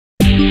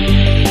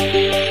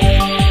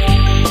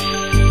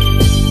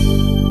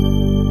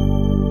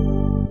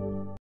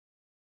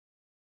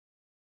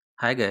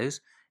Hi guys,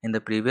 in the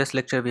previous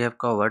lecture we have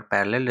covered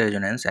parallel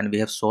resonance and we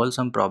have solved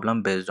some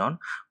problem based on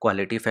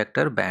quality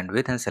factor,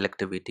 bandwidth and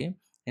selectivity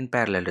in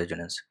parallel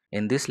resonance.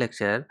 In this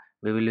lecture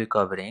we will be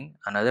covering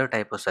another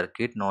type of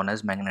circuit known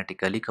as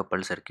magnetically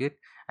coupled circuit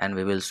and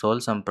we will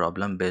solve some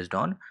problem based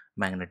on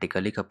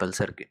magnetically coupled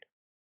circuit.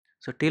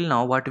 So till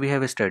now what we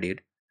have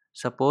studied,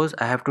 suppose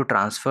I have to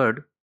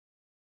transfer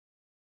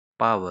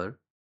power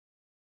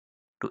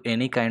to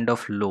any kind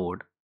of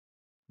load,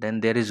 then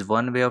there is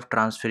one way of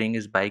transferring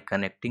is by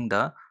connecting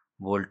the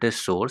voltage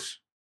source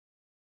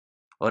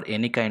or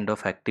any kind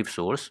of active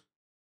source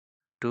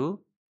to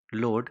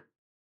load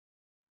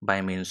by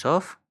means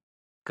of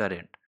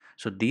current.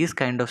 So these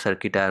kind of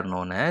circuit are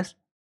known as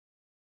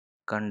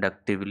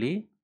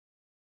conductively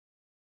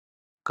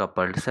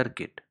coupled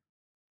circuit.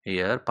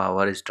 Here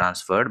power is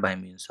transferred by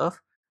means of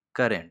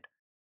current.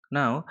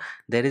 Now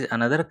there is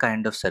another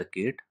kind of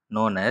circuit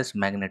known as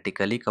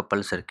magnetically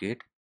coupled circuit,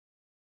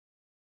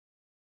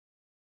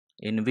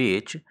 in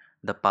which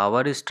the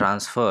power is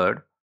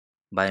transferred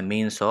by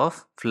means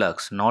of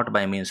flux, not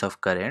by means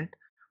of current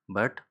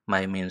but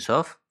by means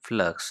of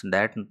flux.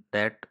 That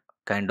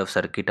kind of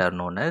circuit are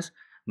known as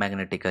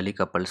magnetically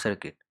coupled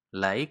circuit.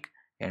 Like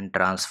in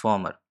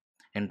transformer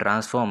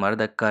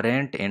the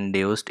current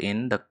induced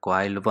in the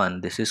coil 1,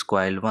 this is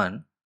coil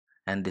 1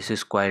 and this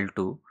is coil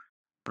 2,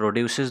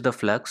 produces the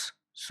flux.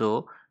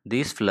 So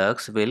this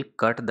flux will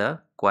cut the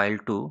coil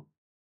 2,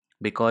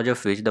 because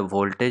of which the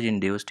voltage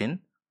induced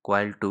in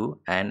coil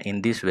 2, and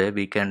in this way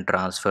we can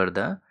transfer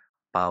the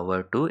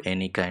power to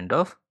any kind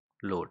of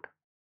load.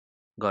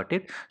 Got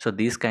it? So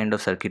these kind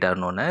of circuit are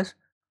known as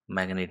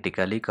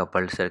magnetically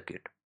coupled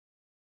circuit.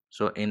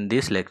 So in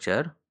this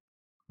lecture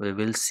we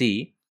will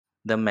see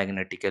the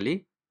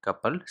magnetically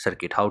coupled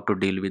circuit, how to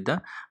deal with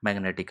the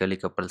magnetically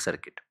coupled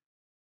circuit.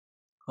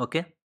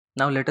 Okay,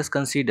 now let us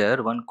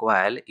consider one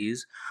coil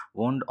is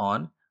wound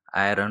on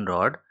iron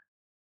rod,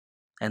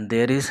 and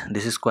this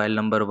is coil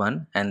number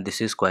 1 and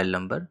this is coil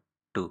number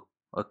 2.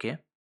 Okay,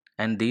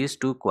 and these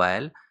two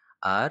coil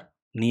are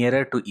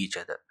nearer to each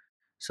other.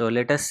 So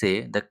let us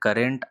say the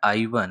current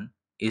I1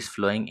 is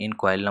flowing in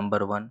coil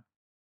number 1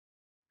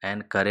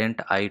 and current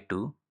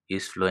I2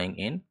 is flowing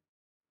in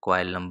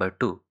coil number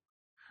 2.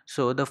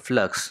 So the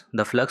flux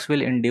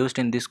will induced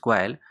in this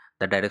coil.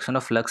 The direction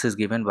of flux is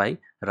given by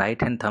right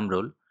hand thumb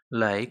rule.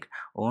 Like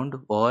wound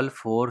all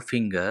four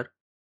finger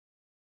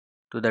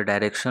to the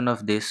direction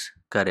of this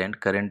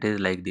current is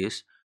like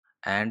this,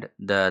 and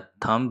the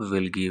thumb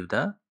will give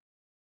the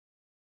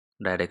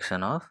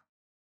direction of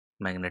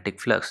magnetic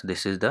flux.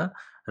 This is the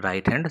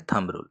right hand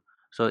thumb rule.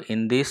 So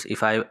in this,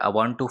 if I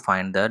want to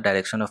find the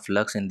direction of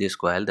flux in this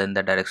coil, then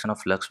the direction of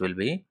flux will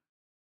be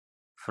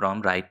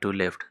from right to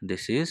left.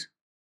 This is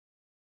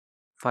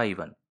phi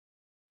 1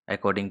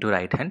 according to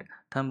right hand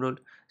thumb rule.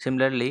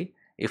 Similarly,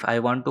 if I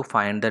want to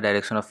find the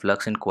direction of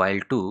flux in coil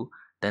 2,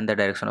 then the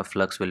direction of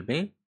flux will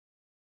be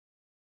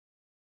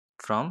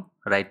from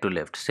right to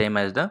left, same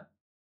as the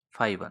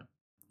phi 1.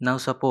 Now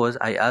suppose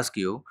I ask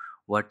you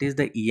what is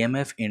the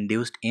EMF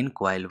induced in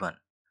coil 1.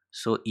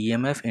 So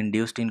EMF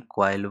induced in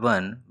coil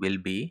 1 will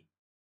be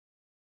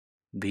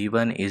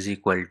V1 is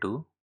equal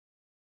to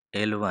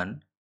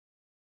L1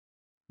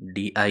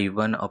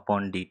 di1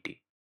 upon dt.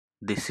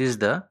 This is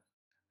the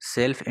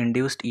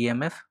self-induced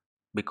EMF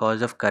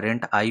because of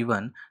current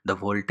I1, the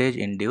voltage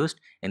induced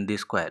in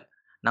this coil.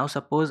 Now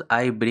suppose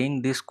I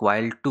bring this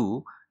coil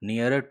 2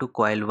 nearer to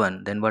coil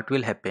 1, then what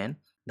will happen?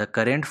 The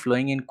current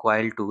flowing in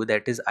coil 2,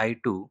 that is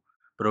I2,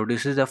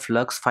 produces a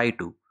flux phi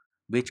 2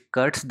 which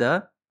cuts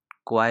the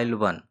coil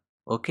 1.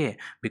 Okay,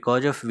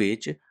 because of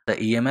which the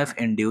EMF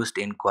induced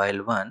in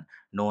coil 1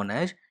 known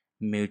as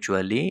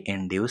mutually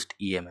induced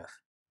EMF,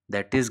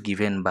 that is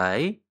given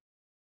by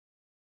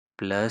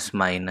plus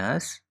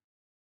minus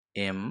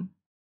m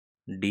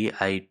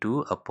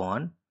di2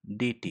 upon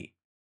dt,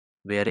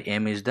 where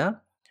m is the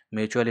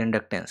mutual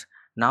inductance.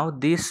 Now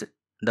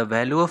the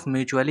value of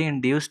mutually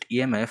induced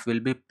EMF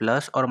will be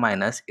plus or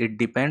minus, it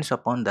depends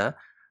upon the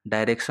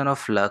direction of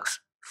flux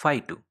phi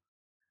 2.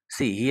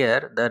 See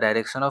here, the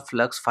direction of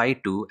flux phi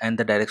 2 and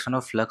the direction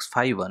of flux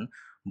phi 1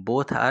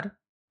 both are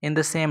in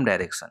the same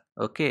direction.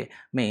 Okay,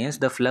 means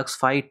the flux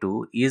phi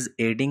 2 is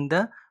aiding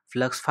the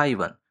flux phi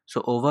 1.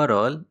 So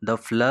overall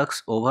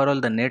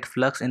the net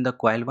flux in the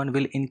coil 1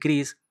 will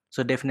increase.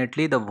 So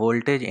definitely the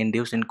voltage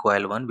induced in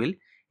coil 1 will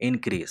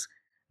increase.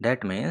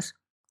 That means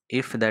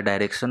if the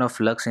direction of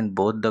flux in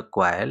both the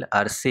coil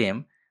are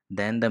same,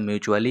 then the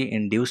mutually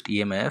induced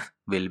EMF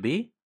will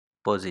be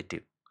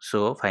positive.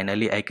 So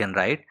finally I can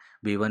write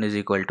V1 is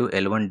equal to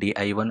L1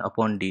 di1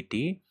 upon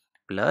dt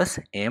plus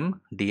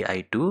M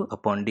di2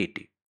 upon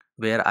dt,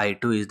 where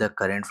I2 is the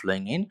current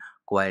flowing in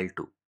coil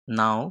 2.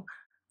 Now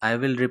I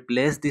will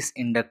replace this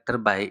inductor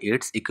by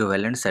its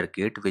equivalent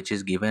circuit, which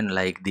is given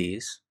like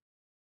this.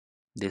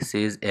 This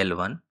is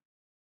L1.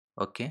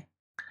 Okay,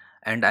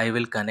 and I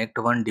will connect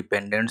one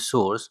dependent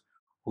source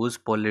whose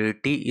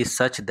polarity is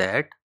such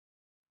that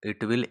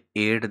it will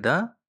aid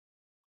the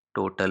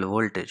total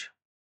voltage,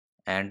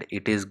 and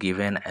it is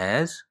given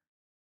as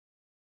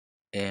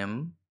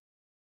M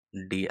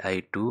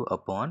di2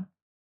 upon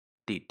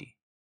dt,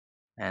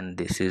 and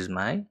this is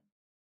my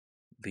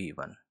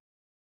V1.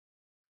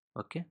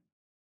 Okay,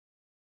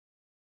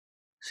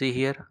 see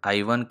here,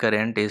 I1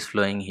 current is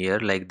flowing here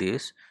like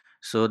this,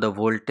 so the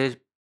voltage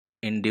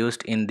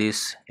induced in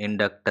this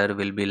inductor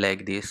will be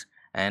like this,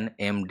 and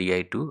m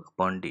di2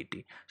 upon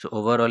dt. So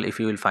overall, if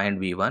you will find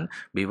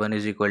v1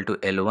 is equal to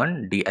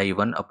L1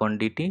 di1 upon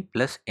dt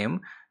plus m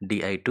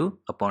di2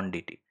 upon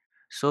dt.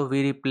 So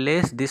we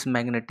replace this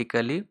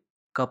magnetically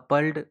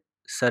coupled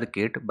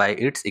circuit by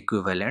its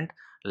equivalent,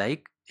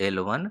 like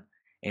L1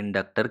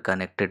 inductor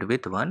connected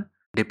with one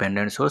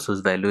dependent source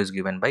whose value is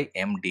given by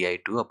m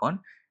di2 upon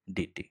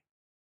dt.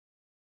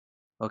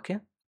 Okay,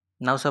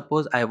 now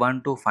suppose I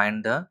want to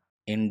find the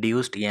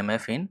induced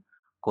EMF in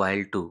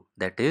coil 2,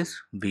 that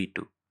is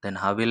V2. Then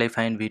how will I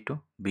find V2?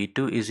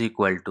 V2 is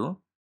equal to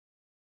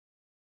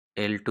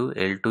L2.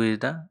 L2 is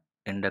the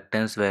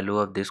inductance value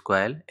of this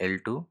coil,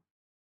 L2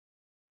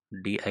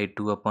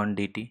 di2 upon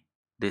dt.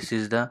 This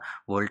is the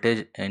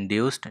voltage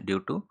induced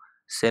due to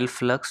self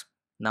flux.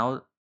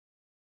 Now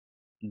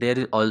there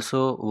is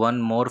also one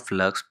more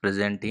flux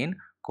present in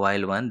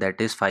coil 1,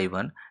 that is phi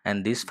 1,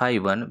 and this phi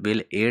 1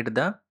 will aid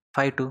the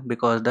phi 2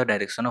 because the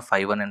direction of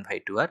phi 1 and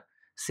phi 2 are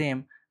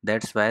same.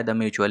 That's why the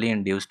mutually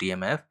induced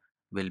EMF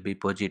will be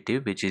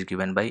positive, which is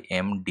given by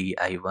m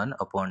di1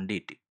 upon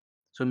dt.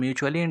 So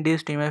mutually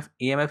induced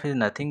EMF is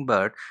nothing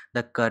but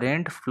the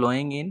current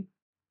flowing in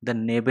the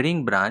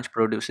neighboring branch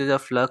produces a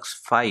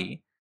flux phi,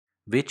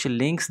 which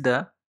links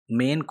the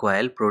main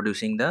coil,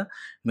 producing the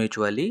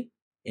mutually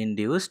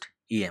induced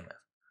EMF.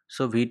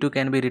 So V2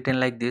 can be written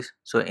like this.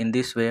 So in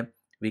this way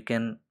we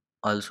can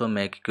also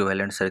make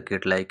equivalent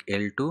circuit like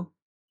L2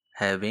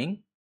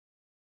 having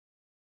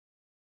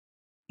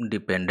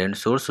dependent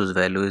source whose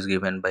value is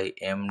given by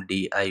m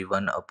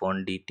di1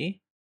 upon dt,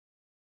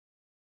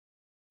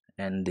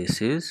 and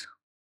this is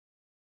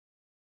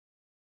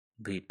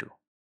V2,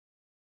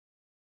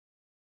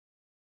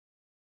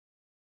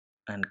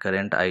 and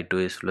current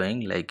I2 is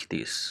flowing like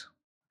this.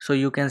 So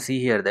you can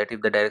see here that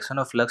if the direction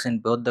of flux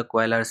in both the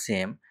coil are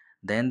same,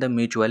 then the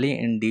mutually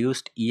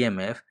induced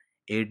EMF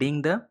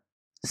aiding the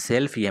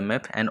self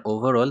EMF, and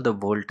overall the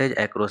voltage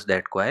across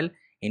that coil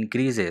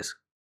increases.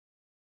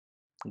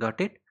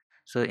 Got it?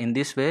 So in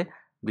this way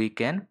we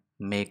can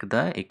make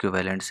the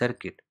equivalent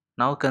circuit.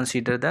 Now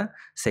consider the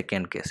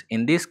second case.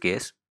 In this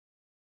case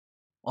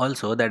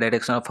also the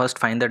direction of, first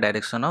find the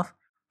direction of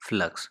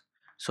flux.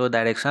 So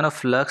direction of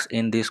flux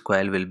in this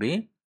coil will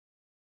be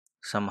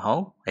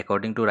somehow,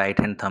 according to right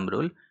hand thumb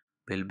rule,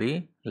 will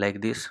be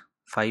like this,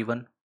 phi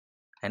 1,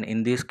 and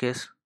in this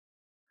case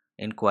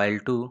in coil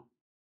 2,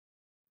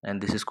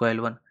 and this is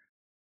coil 1,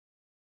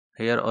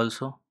 here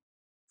also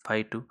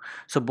phi 2.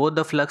 So both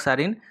the flux are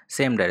in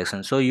same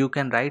direction, so you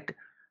can write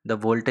the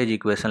voltage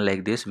equation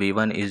like this: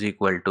 v1 is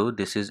equal to,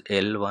 this is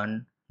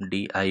L1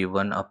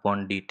 di1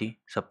 upon dt.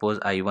 Suppose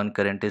I1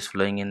 current is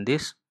flowing in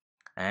this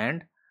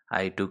and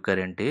I2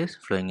 current is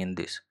flowing in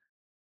this,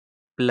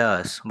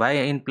 plus, why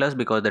in plus?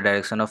 Because the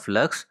direction of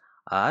flux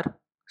are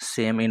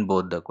same in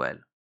both the coil,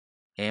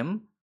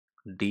 m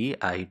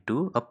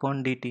di2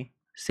 upon dt,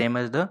 same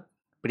as the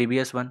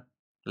previous one,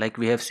 like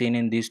we have seen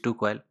in these two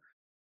coil.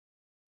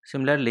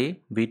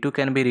 Similarly, V2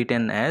 can be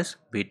written as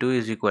V2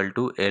 is equal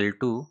to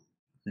L2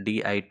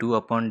 di2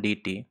 upon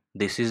dt.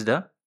 This is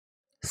the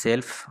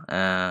self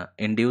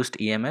induced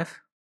EMF,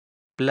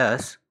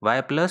 plus,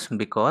 why plus?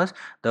 Because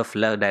the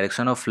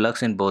direction of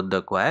flux in both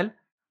the coil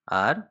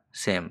are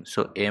same,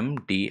 so m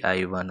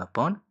di1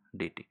 upon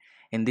dt.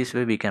 In this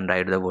way we can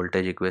write the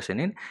voltage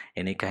equation in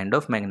any kind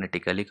of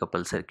magnetically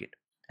coupled circuit,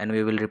 and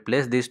we will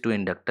replace these two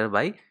inductor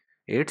by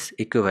its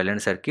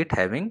equivalent circuit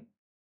having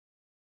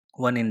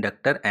one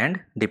inductor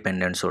and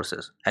dependent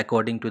sources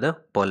according to the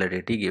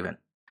polarity given.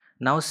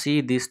 Now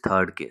see this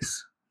third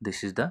case.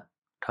 This is the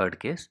third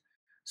case.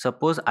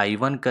 Suppose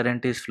I1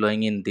 current is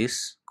flowing in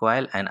this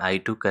coil and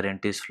I2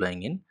 current is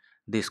flowing in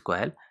this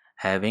coil,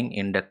 having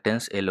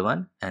inductance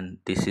L1, and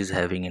this is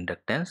having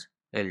inductance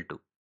L2.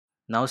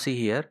 Now see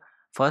here,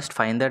 first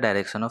find the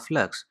direction of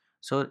flux.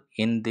 So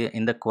in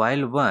the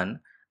coil 1,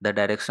 the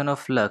direction of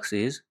flux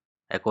is,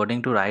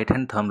 according to right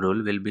hand thumb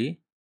rule, will be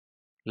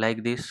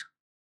like this.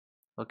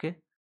 Okay,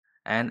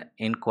 and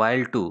in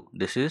coil 2,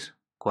 this is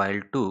coil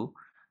 2,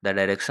 the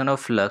direction of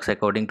flux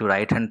according to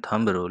right hand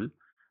thumb rule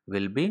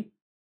will be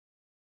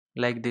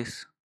like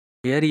this.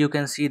 Here you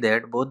can see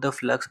that both the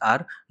flux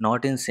are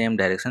not in same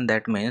direction.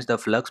 That means the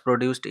flux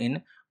produced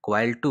in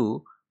coil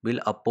 2 will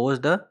oppose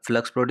the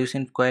flux produced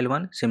in coil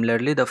 1.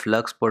 Similarly, the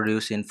flux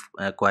produced in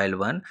coil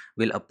 1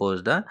 will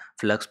oppose the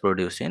flux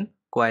produced in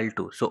coil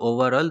 2. So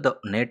overall the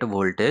net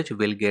voltage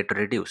will get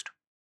reduced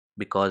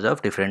because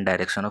of different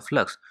direction of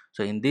flux.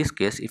 So in this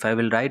case, if I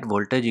will write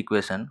voltage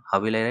equation, how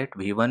will I write?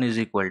 V1 is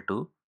equal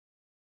to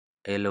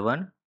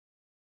L1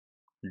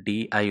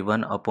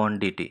 di1 upon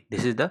dt.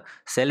 This is the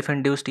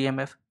self-induced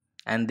EMF,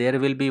 and there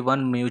will be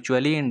one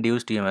mutually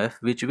induced EMF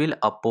which will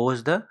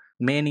oppose the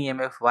main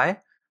EMF. Why?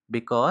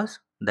 Because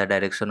the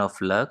direction of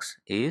flux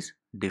is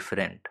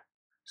different.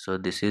 So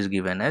this is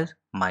given as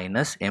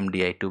minus m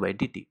di2 by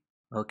dt.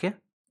 Okay,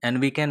 and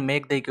we can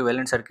make the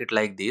equivalent circuit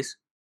like this,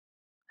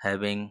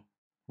 having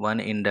one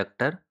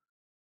inductor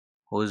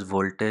whose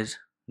voltage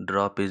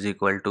drop is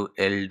equal to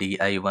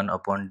LdI1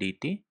 upon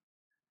dt,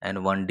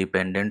 and one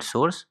dependent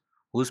source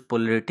whose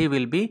polarity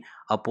will be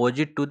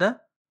opposite to the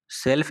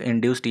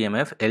self-induced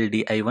EMF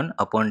LdI1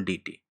 upon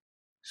dt.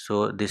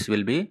 So this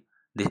will be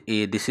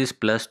this is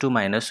plus to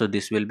minus, so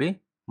this will be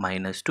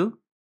minus to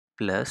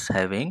plus,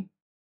 having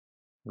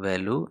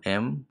value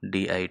M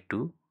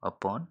di2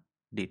 upon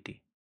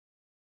dt.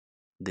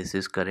 This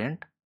is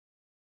current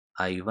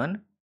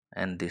I1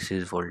 and this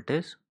is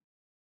voltage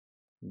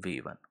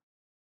V1.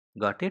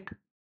 Got it?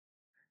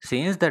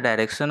 Since the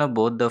direction of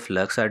both the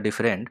flux are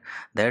different,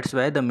 that's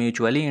why the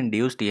mutually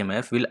induced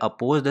EMF will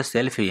oppose the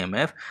self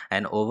EMF,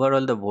 and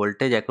overall the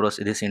voltage across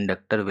this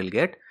inductor will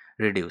get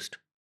reduced.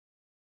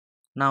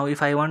 Now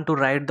if I want to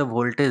write the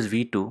voltage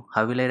V2,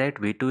 how will I write?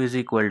 V2 is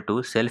equal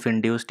to self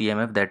induced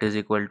EMF, that is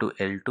equal to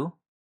L2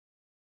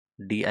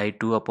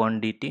 di2 upon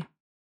dt,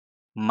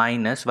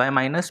 minus, why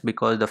minus?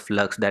 Because the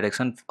flux,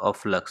 direction of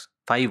flux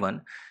phi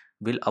 1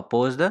 will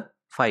oppose the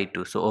phi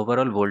 2, so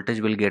overall voltage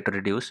will get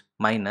reduced,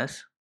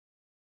 minus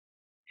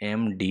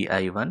M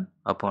di1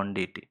 upon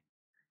dt.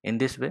 In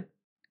this way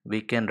we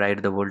can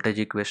write the voltage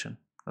equation.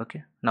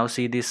 Okay, now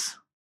see this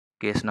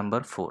case number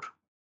 4.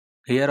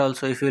 Here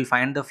also, if you will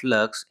find the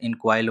flux in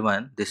coil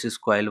 1, this is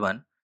coil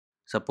 1,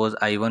 suppose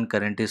I1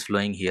 current is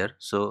flowing here,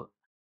 so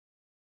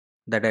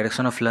the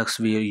direction of flux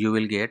you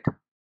will get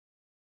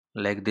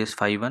like this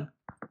phi 1,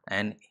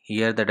 and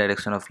here the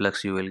direction of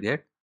flux you will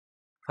get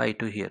phi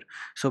 2 here.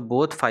 So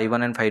both phi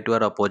 1 and phi 2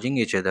 are opposing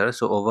each other,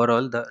 so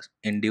overall the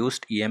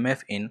induced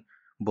EMF in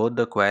both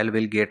the coil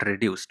will get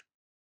reduced.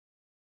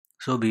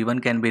 So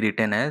V1 can be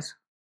written as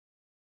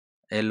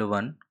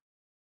L1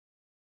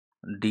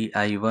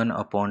 di1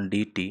 upon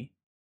dt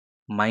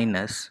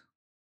minus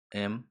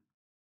M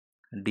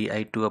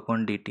di2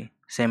 upon dt,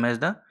 same as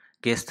the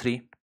case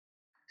 3.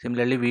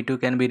 Similarly,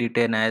 V2 can be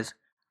written as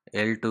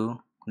L2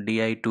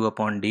 di2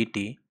 upon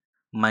dt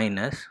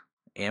minus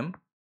M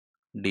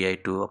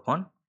di2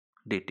 upon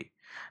dt.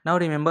 Now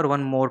remember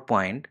one more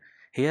point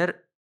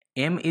here,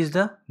 M is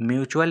the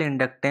mutual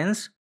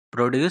inductance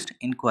produced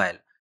in coil,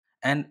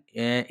 and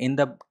in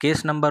the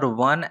case number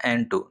 1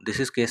 and 2,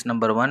 this is case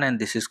number 1 and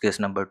this is case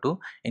number 2.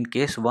 In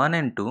case 1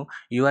 and 2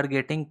 you are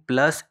getting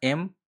plus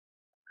M,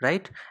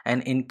 right,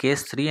 and in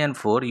case 3 and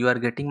 4 you are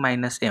getting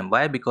minus M.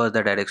 Why? Because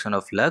the direction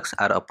of flux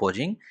are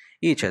opposing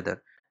each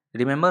other.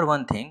 Remember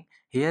one thing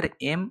here,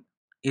 M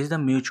is the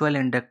mutual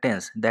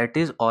inductance, that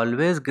is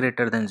always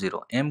greater than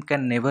 0. M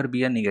can never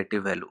be a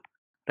negative value,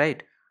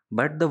 right?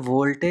 But the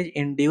voltage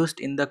induced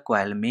in the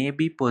coil may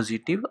be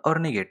positive or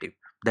negative.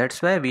 That's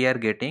why we are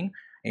getting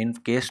in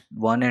case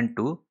 1 and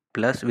 2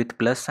 plus with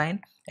plus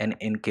sign, and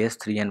in case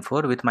 3 and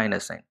 4 with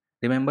minus sign.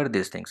 Remember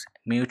these things.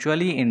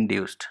 Mutually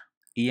induced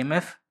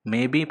EMF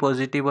may be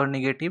positive or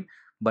negative,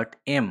 but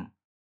M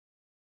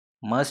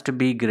must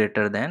be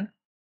greater than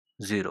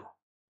 0.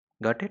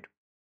 Got it?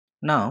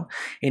 Now,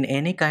 in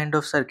any kind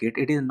of circuit,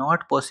 it is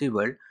not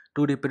possible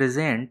to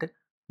represent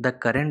the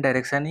current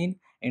direction in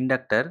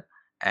inductor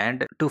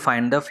and to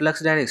find the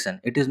flux direction.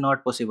 It is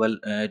not possible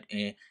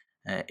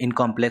in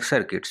complex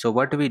circuit. So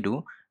what we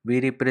do,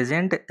 we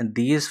represent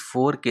these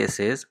 4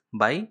 cases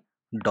by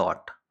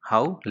dot.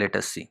 How? Let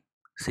us see.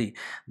 See,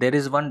 there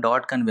is one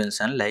dot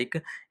convention,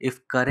 like if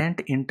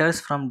current enters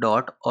from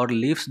dot or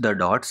leaves the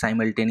dot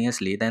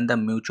simultaneously, then the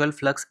mutual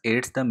flux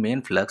aids the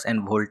main flux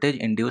and voltage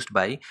induced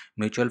by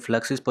mutual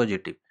flux is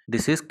positive.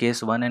 This is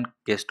case 1 and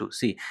case 2.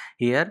 See,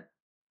 here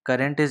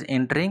current is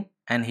entering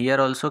and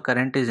here also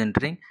current is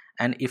entering,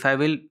 and if I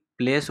will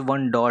place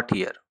one dot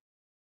here,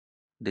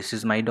 this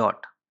is my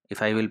dot.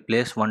 If I will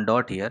place one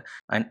dot here,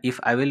 and if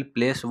I will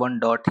place one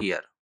dot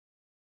here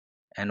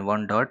and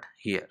one dot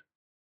here,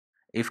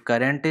 if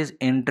current is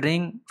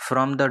entering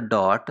from the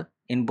dot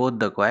in both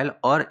the coil,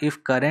 or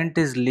if current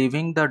is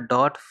leaving the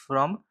dot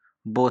from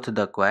both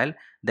the coil,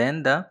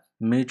 then the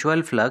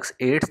mutual flux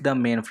aids the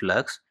main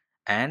flux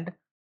and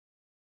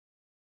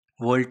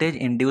voltage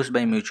induced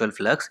by mutual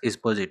flux is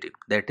positive.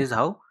 That is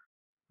how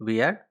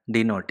we are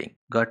denoting.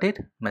 Got it?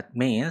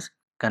 Means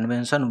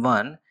convention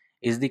 1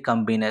 is the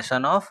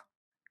combination of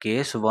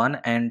case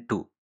 1 and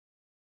 2.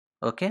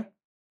 Okay,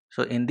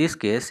 so in this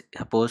case,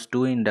 suppose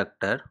two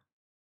inductor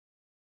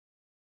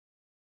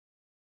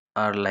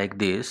are like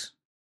this,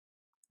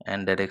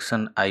 and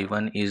direction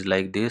I1 is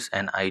like this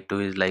and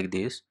I2 is like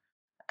this,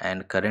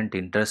 and current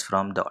enters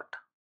from dot.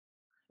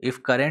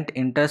 If current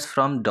enters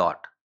from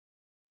dot,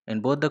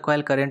 in both the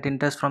coil current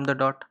enters from the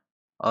dot,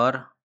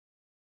 or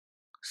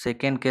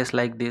second case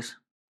like this,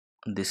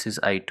 this is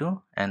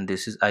I2 and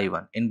this is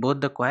I1. In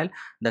both the coil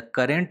the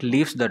current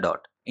leaves the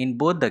dot. In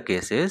both the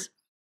cases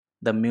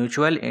the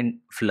mutual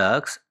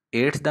flux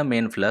aids the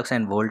main flux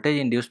and voltage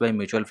induced by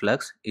mutual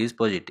flux is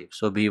positive.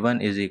 So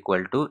V1 is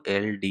equal to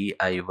L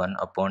di1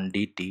 upon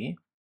dt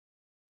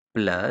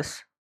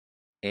plus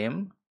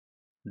M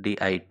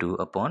di2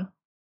 upon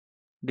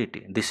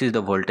dt. This is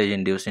the voltage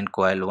induced in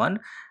coil 1,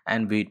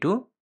 and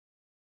V2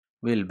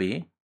 will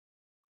be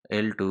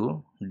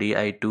L2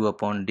 di2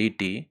 upon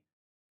dt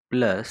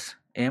plus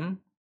M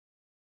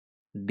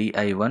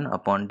di1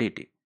 upon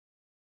dt.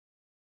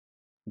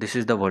 This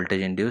is the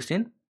voltage induced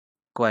in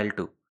coil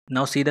 2.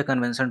 Now see the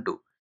convention 2.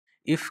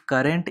 If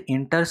current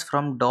enters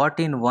from dot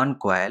in one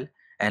coil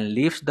and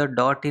leaves the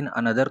dot in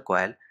another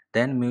coil,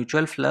 then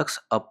mutual flux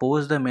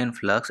oppose the main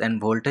flux and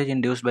voltage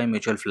induced by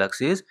mutual flux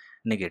is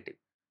negative.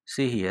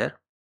 See here,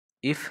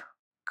 if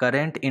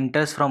current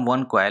enters from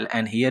one coil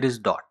and here is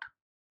dot,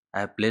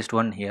 I have placed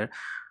one here,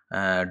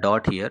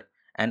 dot here,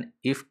 and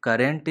if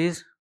current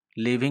is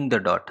leaving the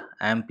dot,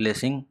 I am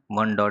placing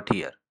one dot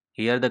here.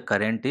 Here the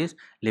current is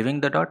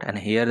leaving the dot and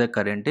here the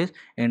current is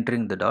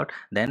entering the dot.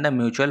 Then the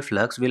mutual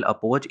flux will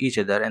oppose each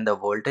other and the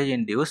voltage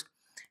induced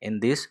in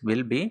this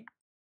will be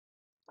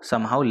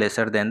somehow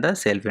lesser than the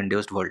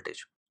self-induced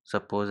voltage.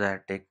 Suppose I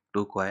take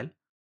two coil,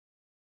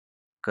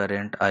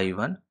 current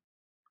I1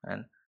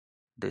 and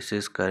this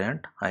is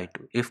current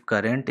I2. If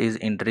current is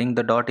entering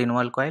the dot in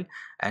one coil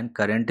and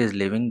current is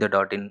leaving the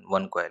dot in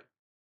one coil,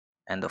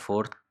 and the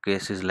fourth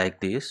case is like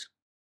this,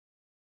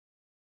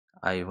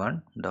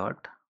 I1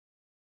 dot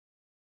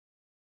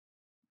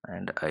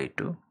and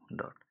I2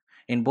 dot.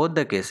 In both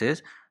the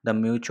cases, the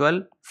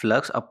mutual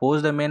flux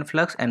oppose the main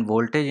flux and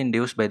voltage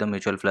induced by the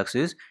mutual flux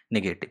is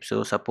negative.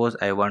 So suppose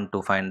I want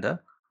to find the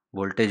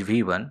voltage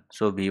V1.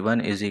 So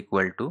V1 is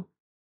equal to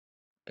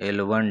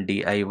L1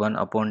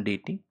 di1 upon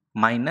dt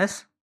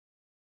minus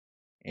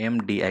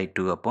M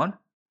di2 upon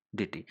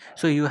dt.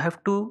 So you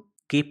have to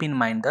keep in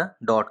mind the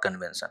dot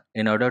convention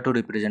in order to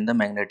represent the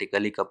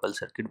magnetically coupled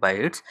circuit by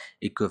its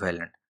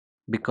equivalent,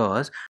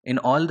 because in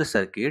all the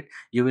circuit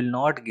you will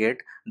not get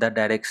the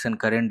direction,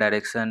 current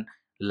direction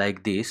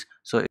like this.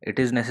 So it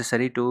is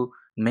necessary to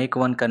make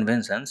one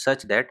convention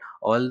such that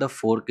all the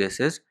four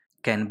cases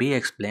can be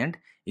explained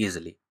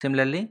easily.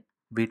 Similarly,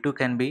 V2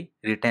 can be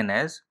written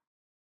as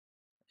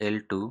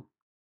L2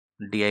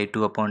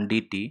 di2 upon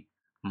dt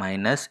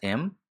minus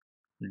M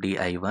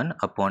di1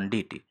 upon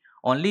dt.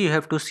 Only you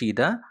have to see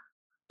the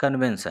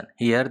convention.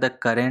 Here the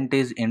current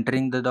is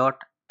entering the dot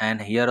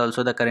and here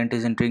also the current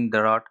is entering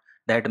the dot.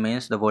 That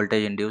means the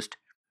voltage induced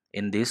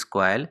in this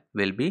coil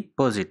will be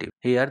positive.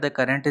 Here the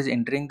current is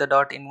entering the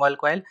dot in one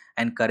coil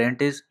and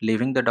current is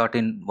leaving the dot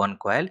in one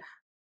coil,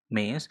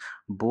 means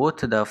both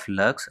the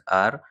flux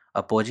are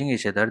opposing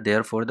each other,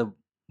 therefore the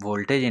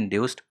voltage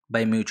induced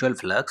by mutual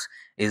flux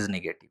is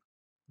negative.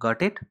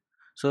 Got it?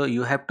 So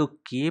you have to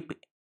keep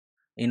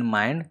in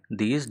mind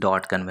these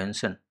dot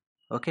convention.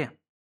 Okay,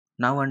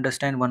 now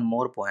understand one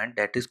more point,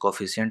 that is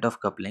coefficient of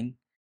coupling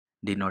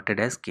denoted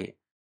as K.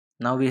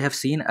 Now we have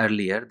seen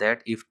earlier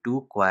that if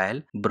two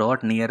coil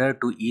brought nearer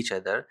to each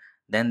other,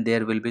 then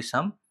there will be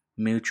some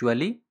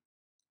mutually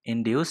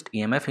induced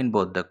EMF in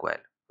both the coil.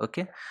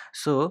 Okay,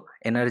 so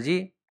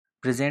energy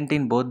present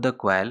in both the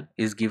coil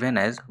is given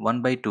as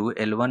 1 by 2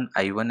 L1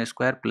 I1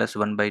 square plus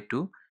 1 by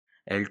 2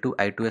 L2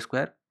 I2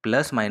 square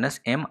plus minus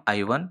M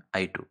I1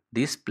 I2.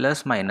 This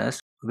plus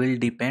minus will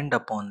depend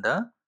upon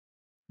the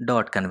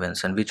dot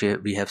convention which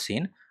we have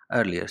seen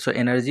earlier. So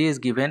energy is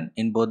given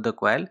in both the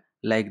coil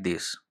like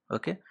this.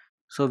 Okay,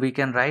 so we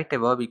can write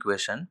above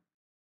equation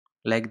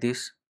like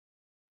this: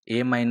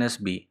 a minus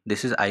b,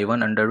 this is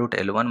I1 under root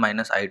L1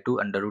 minus I2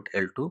 under root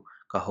L2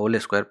 का whole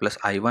square plus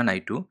I1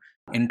 I2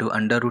 into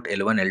under root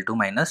L1 L2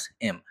 minus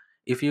M.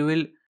 If you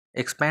will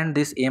expand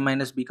this a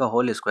minus b का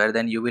whole square,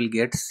 then you will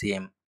get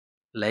same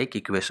like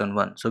equation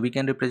 1. So we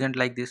can represent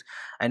like this,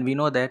 and we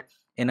know that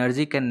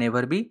energy can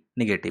never be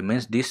negative,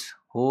 means this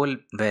whole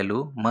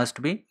value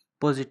must be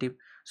positive.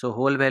 So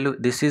whole value,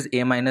 this is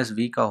a minus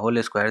v का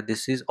whole square,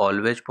 this is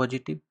always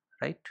positive,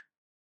 right?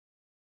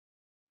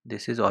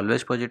 This is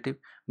always positive,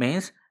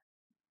 means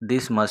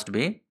this must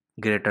be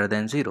greater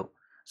than 0.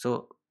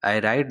 So I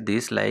write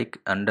this like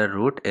under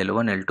root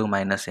L1 L2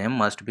 minus M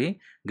must be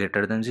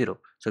greater than 0.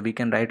 So we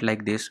can write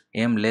like this: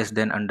 M less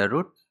than under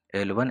root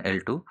L1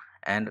 L2,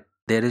 and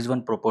there is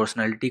one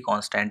proportionality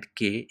constant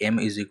K, M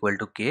is equal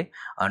to K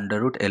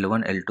under root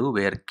L1 L2,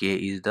 where K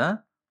is the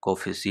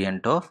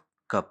coefficient of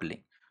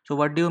coupling. So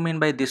what do you mean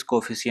by this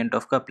coefficient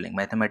of coupling?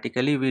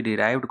 Mathematically we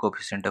derived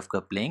coefficient of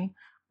coupling,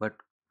 but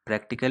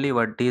practically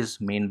what is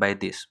mean by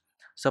this?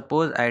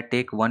 Suppose I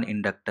take one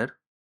inductor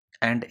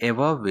and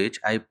above which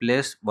I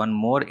place one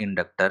more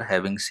inductor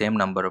having same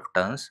number of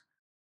turns,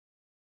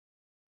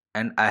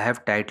 and I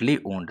have tightly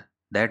wound.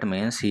 That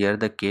means here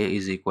the K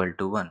is equal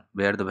to 1,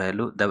 where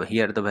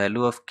here the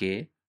value of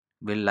K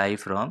will lie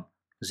from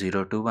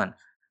 0 to 1.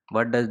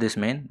 What does this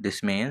mean?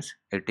 This means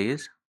it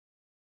is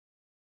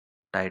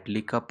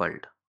tightly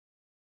coupled.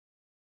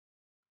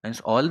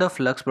 Means all the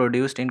flux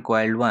produced in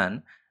coil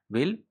 1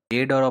 will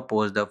aid or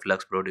oppose the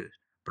flux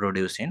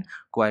produced in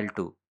coil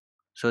 2.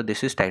 So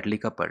this is tightly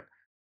coupled.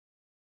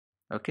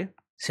 Okay.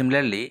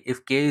 Similarly,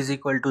 if K is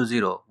equal to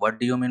 0, what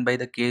do you mean by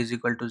the K is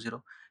equal to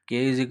 0?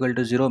 K is equal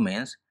to 0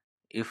 means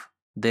if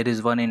there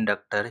is one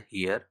inductor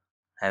here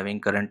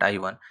having current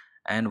I1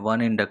 and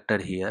one inductor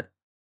here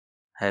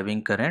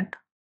having current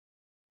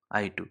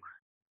I2,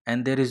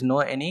 and there is no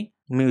any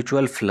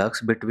mutual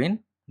flux between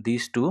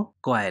these two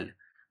coil,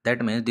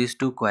 that means these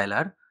two coil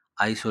are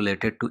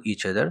isolated to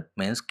each other,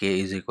 means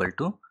K is equal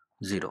to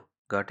 0.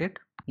 Got it?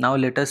 Now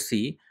let us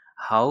see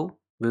how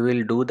we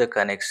will do the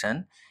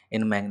connection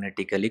in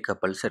magnetically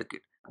coupled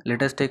circuit.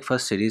 Let us take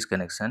first series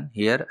connection.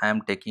 Here I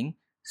am taking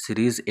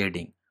series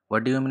adding.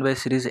 What do you mean by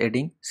series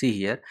adding? See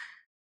here.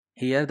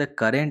 Here the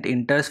current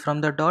enters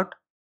from the dot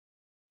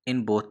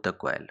in both the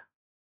coil.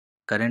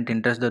 Current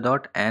enters the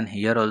dot, and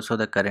here also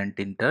the current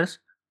enters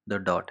the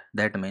dot.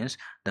 That means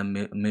the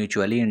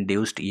mutually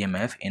induced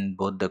EMF in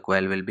both the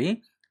coil will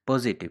be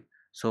positive.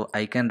 So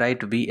I can write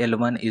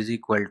VL1 is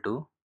equal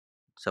to,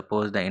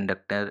 suppose the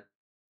inductor,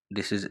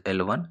 this is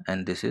L1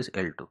 and this is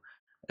L2.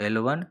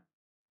 L1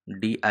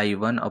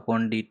 di1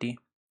 upon dt,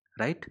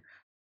 right?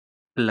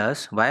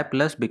 Plus, why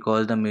plus?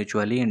 Because the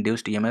mutually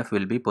induced EMF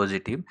will be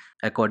positive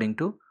according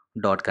to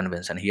dot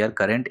convention. Here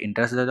current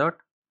enters the dot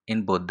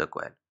in both the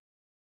coil,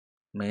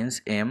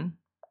 means M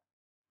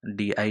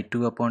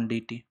di2 upon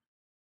dt,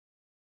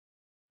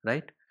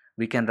 right?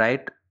 We can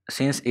write,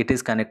 since it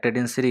is connected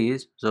in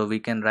series, so we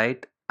can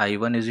write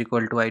I1 is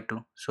equal to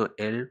I2. So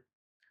L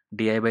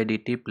di by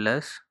dt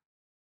plus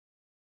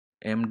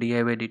M di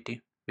by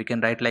dt. We can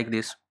write like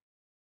this,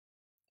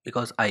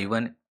 because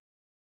I1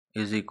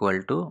 is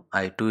equal to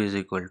I2 is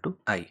equal to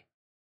I.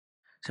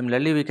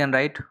 Similarly, we can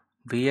write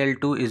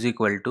VL2 is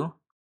equal to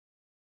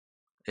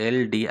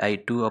L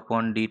di2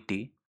 upon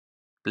dt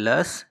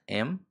plus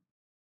M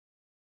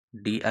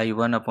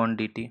di1 upon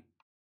dt.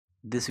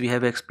 This we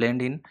have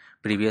explained in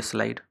previous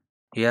slide.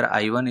 Here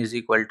I1 is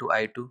equal to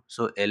I2,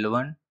 so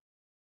L1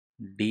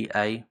 di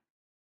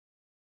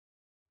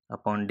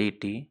upon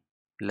dt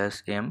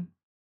plus M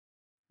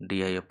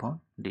di upon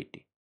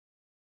dt.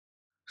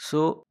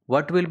 So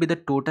what will be the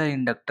total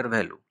inductor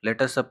value?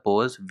 Let us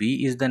suppose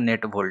V is the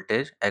net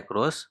voltage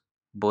across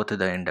both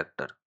the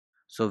inductor.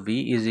 So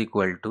V is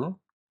equal to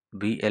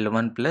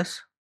VL1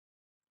 plus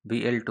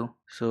VL2.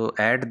 So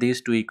add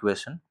these two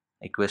equation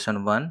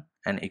 1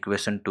 and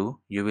equation 2,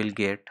 you will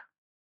get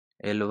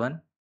L1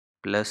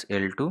 plus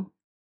L2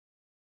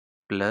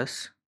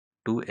 plus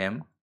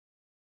 2M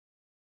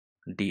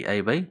di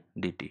by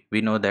dt.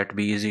 We know that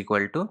V is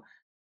equal to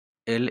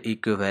L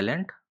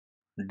equivalent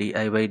di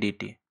by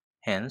dt.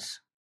 Hence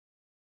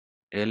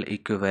L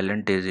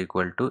equivalent is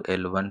equal to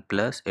L1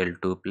 plus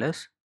L2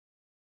 plus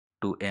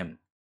 2M.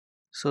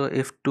 So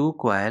if two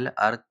coil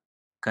are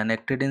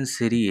connected in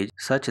series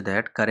such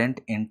that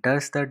current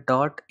enters the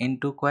dot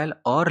into coil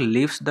or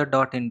leaves the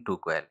dot into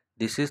coil,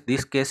 this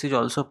case is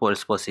also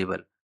possible.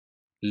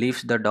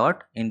 Leaves the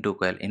dot into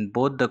coil. In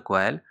both the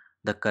coil,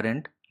 the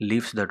current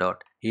leaves the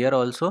dot. Here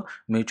also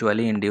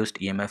mutually induced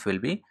EMF will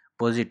be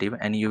positive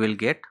and you will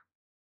get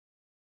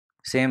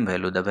same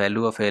value. The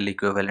value of L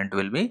equivalent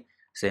will be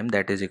same,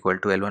 that is equal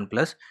to L1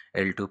 plus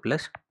L2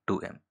 plus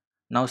 2M.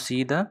 Now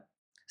see the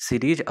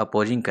series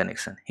opposing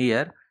connection.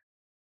 Here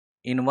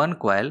in one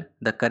coil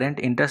the current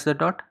enters the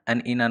dot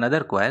and in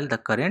another coil the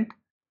current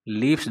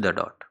leaves the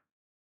dot.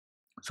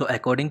 So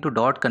according to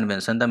dot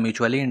convention, the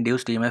mutually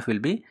induced EMF will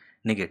be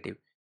negative.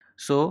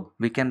 So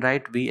we can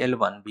write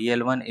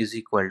VL1 is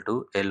equal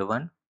to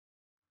L1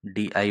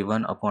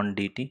 di1 upon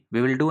dt.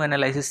 We will do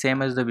analysis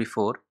same as the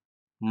before,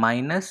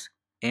 minus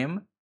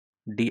M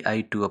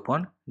di2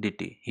 upon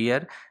dt.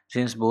 Here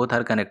since both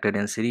are connected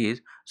in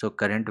series, so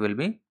current will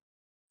be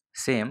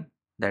same,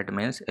 that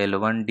means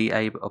L1 di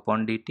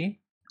upon dt.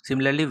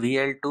 Similarly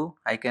VL2,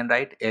 I can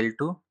write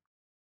L2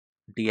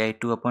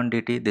 di2 upon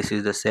dt. This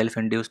is the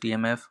self-induced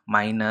EMF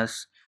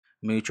minus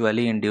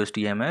mutually induced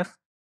EMF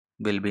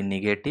will be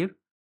negative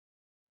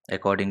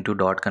according to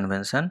dot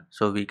convention.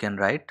 So we can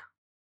write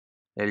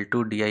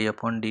L2 di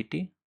upon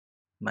dt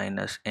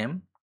minus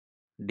M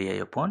di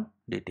upon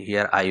dt.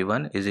 Here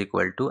I1 is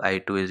equal to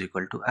I2 is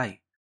equal to I.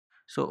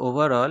 So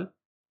overall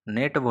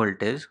net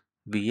voltage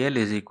VL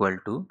is equal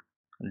to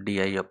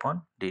di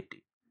upon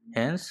dt.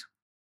 Hence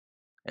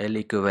L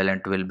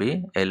equivalent will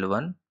be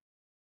L1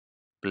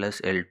 plus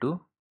L2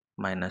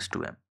 minus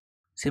 2M.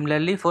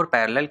 Similarly for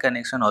parallel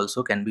connection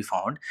also can be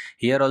found.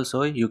 Here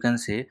also you can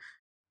say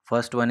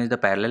first one is the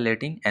parallel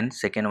adding and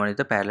second one is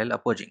the parallel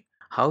opposing.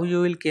 How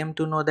you will came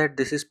to know that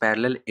this is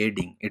parallel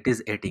adding? It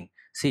is adding.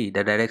 See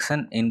the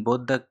direction in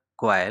both the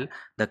coil,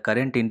 the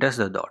current enters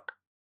the dot,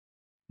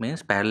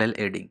 means parallel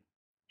adding.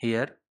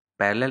 Here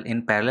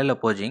parallel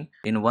opposing,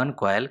 in one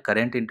coil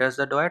current enters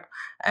the dot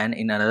and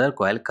in another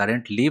coil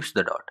current leaves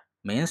the dot,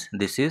 means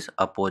this is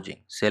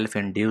opposing.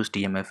 Self-induced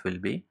EMF will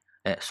be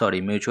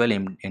mutual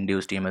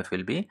induced EMF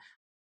will be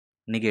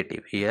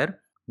negative. Here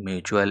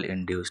mutual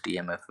induced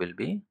EMF will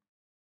be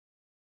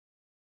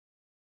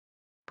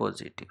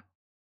positive.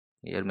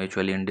 Here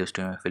mutually induced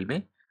EMF will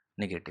be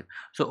negative.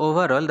 So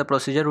overall the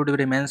procedure would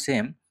remain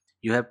same.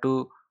 You have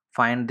to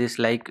find this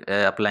like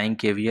applying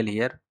KVL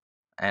here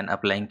and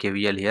applying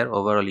KVL here.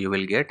 Overall you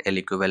will get L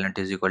equivalent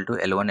is equal to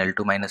L1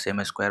 L2 minus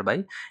M square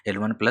by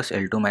L1 plus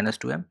L2 minus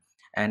 2M,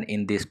 and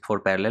in this for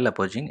parallel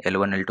opposing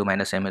L1 L2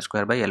 minus M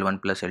square by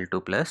L1 plus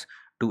L2 plus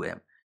 2M.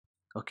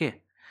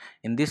 Okay,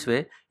 in this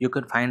way you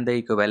can find the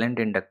equivalent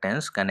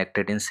inductance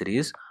connected in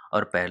series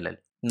or parallel.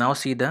 Now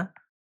see the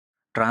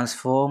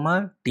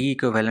transformer T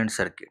equivalent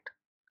circuit.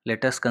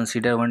 Let us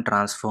consider one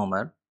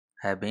transformer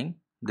having,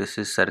 this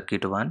is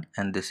circuit 1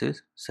 and this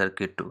is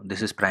circuit 2.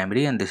 This is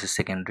primary and this is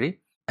secondary,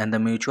 and the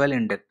mutual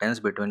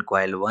inductance between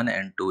coil 1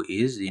 and 2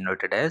 is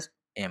denoted as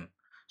M.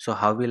 So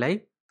how will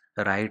I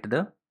write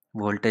the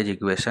voltage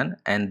equation?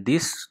 And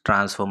this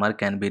transformer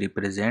can be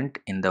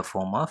represented in the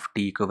form of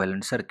T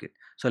equivalent circuit.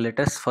 So let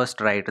us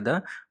first write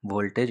the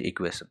voltage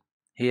equation.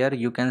 Here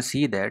you can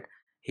see that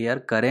here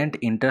current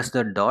enters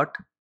the dot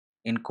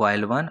in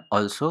coil 1,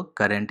 also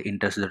current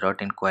enters the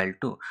dot in coil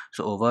 2.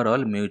 So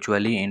overall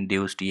mutually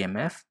induced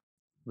EMF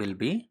will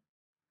be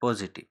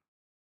positive.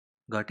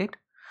 Got it?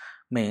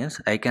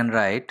 Means I can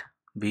write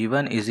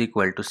V1 is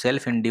equal to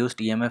self-induced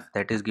EMF,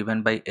 that is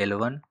given by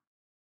L1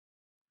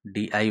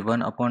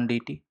 di1 upon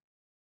dt,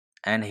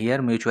 and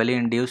here mutually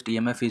induced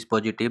EMF is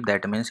positive,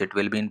 that means it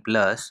will be in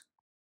plus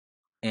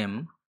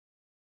M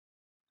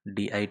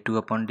di2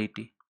 upon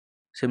dt.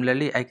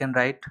 Similarly I can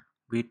write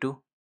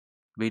V2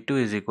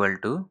 is equal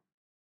to,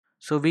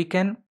 so we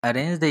can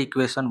arrange the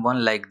equation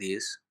 1 like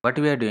this. What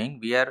we are doing,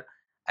 we are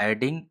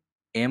adding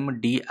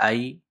M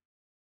di1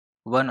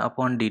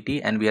 upon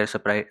dt and we are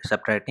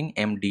subtracting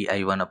M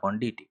di1 upon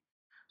dt.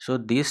 So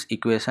this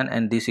equation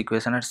and this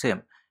equation are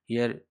same.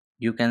 Here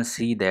you can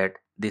see that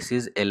this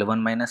is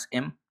L1 minus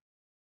M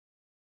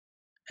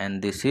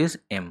and this is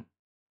M,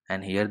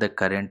 and here the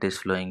current is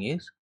flowing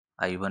is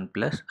I1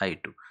 plus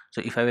I2.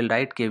 So if I will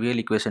write KVL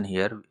equation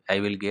here, I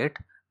will get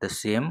the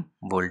same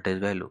voltage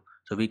value.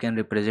 So we can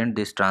represent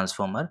this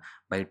transformer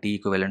by T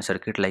equivalent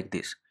circuit like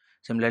this.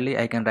 Similarly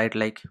I can write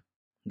like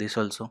this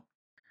also.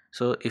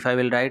 So if I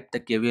will write the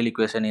KVL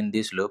equation in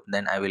this loop,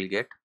 then I will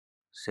get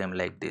same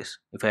like this.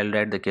 If I will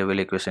write the KVL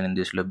equation in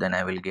this loop, then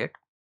I will get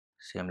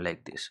same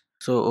like this.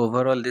 So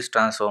overall this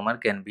transformer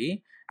can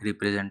be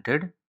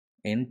represented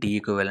in T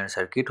equivalent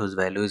circuit whose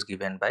value is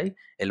given by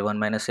L1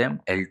 minus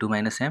M, L2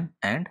 minus M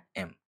and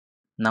M.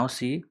 Now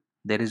see,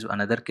 there is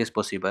another case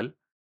possible.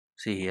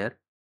 See here,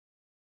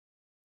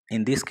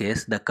 in this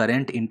case the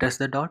current enters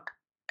the dot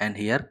and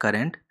here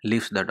current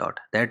leaves the dot.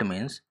 That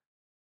means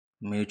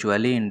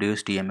mutually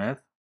induced EMF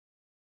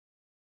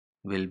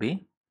will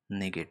be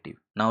negative.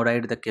 Now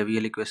write the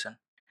KVL equation,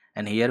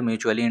 and here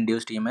mutually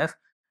induced EMF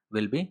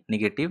will be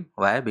negative.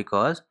 Why?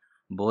 Because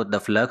both the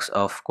flux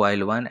of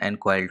coil 1 and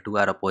coil 2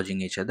 are opposing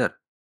each other.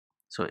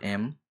 So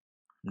M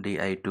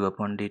di2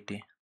 upon dt.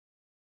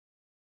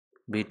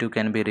 V2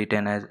 can be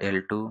written as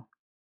L2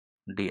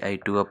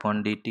 di2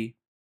 upon dt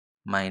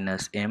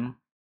minus M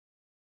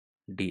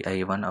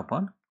di1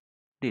 upon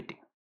dt.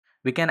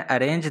 We can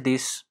arrange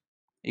this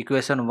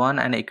equation 1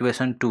 and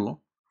equation 2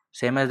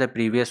 same as the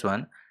previous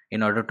one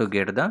in order to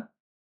get the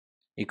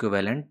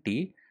equivalent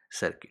T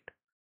circuit.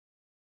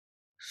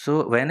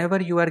 So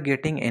whenever you are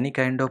getting any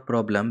kind of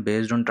problem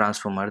based on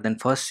transformer, then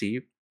first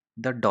see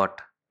the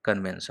dot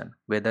convention,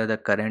 whether the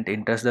current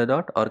enters the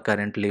dot or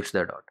current leaves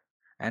the dot,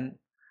 and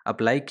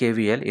apply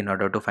KVL in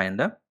order to find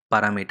the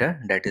parameter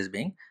that is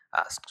being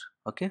asked.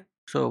 Okay,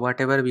 so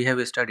whatever we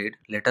have studied,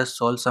 let us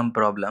solve some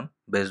problem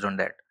based on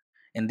that.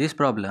 In this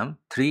problem,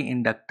 three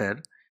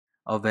inductor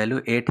of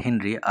value 8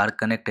 Henry are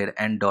connected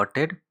and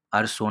dotted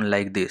are shown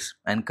like this,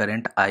 and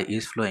current I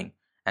is flowing,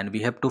 and we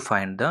have to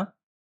find the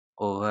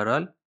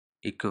overall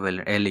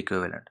equivalent, L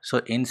equivalent.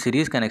 So in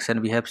series connection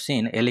we have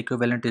seen L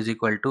equivalent is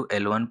equal to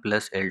L1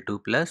 plus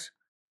L2 plus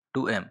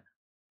 2M,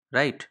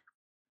 right?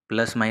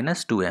 Plus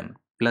minus 2M.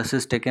 Plus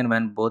is taken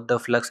when both the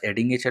flux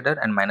adding each other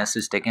and minus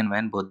is taken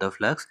when both the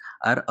flux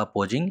are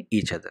opposing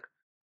each other.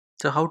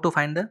 So how to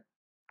find the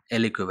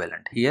L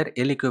equivalent? Here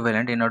L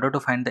equivalent, in order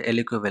to find the L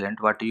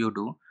equivalent, what do you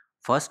do?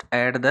 First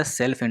add the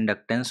self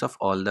inductance of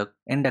all the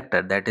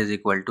inductor, that is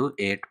equal to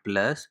 8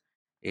 plus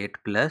 8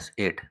 plus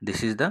 8.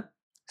 This is the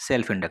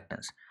self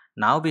inductance.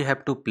 Now we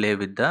have to play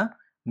with the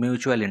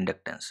mutual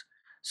inductance.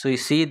 So you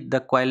see the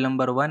coil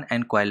number 1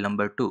 and coil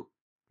number 2.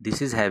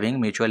 This is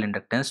having mutual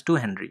inductance 2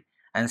 Henry.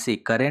 And see,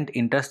 current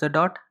enters the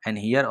dot, and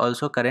here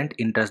also current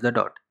enters the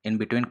dot. In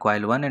between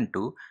coil 1 and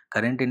 2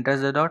 current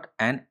enters the dot,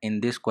 and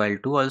in this coil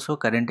 2 also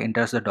current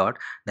enters the dot.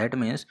 That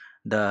means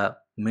the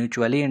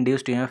mutually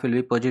induced EMF will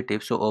be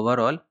positive. So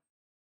overall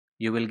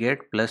you will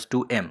get plus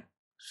 2M.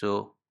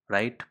 So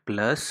write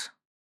plus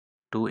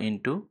 2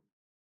 into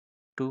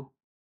 2.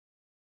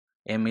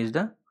 M is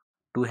the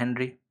 2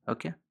 Henry.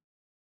 Okay,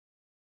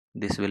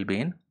 this will be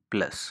in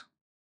plus.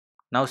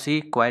 Now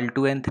see coil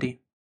 2 and 3.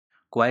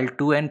 Coil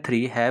 2 and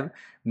 3 have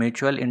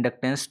mutual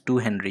inductance 2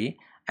 Henry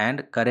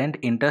and current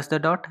enters the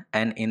dot,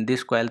 and in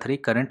this coil 3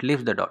 current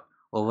leaves the dot.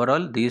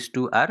 Overall these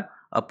two are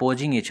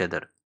opposing each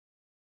other.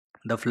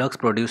 The flux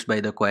produced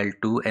by the coil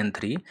 2 and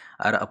 3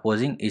 are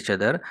opposing each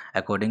other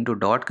according to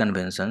dot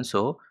convention.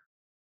 So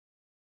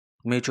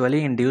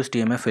mutually induced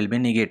EMF will be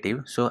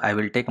negative. So I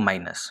will take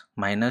minus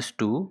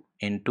 2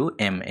 into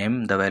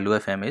M. The value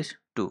of M is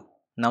 2.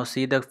 Now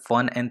see the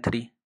 1 and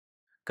 3.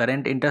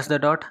 Current enters the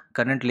dot,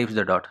 current leaves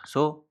the dot.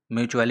 So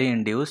mutually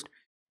induced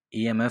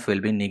EMF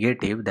will be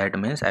negative. That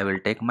means I will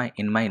take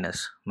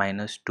minus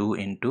 2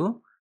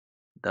 into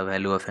the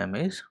value of M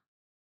is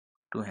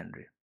 2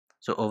 Henry.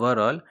 So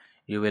overall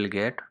you will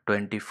get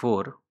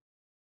 24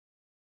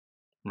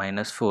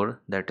 minus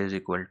 4, that is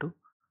equal to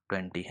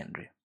 20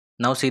 Henry.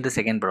 Now see the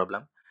second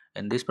problem.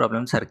 In this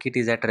problem, circuit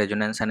is at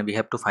resonance and we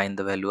have to find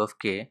the value of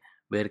K,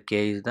 where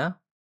K is the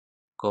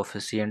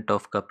coefficient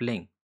of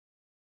coupling,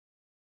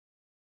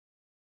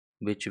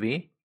 which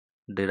we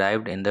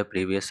derived in the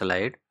previous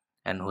slide,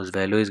 and whose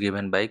value is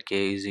given by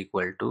K is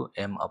equal to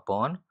M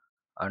upon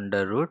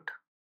under root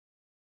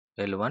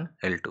L1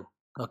 L2.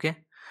 Okay,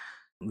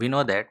 we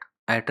know that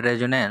at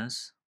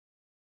resonance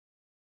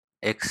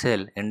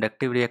XL,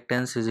 inductive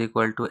reactance, is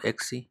equal to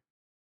XC,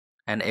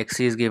 and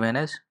XC is given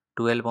as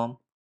 12 ohm,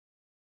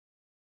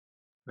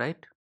 right?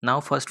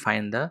 Now first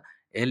find the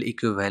L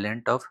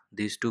equivalent of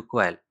these two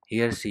coil.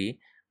 Here see,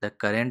 the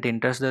current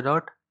enters the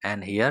dot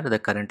and here the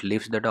current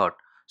leaves the dot.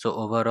 So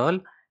overall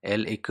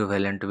L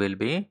equivalent will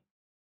be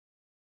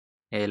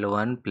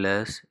L1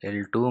 plus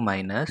L2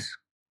 minus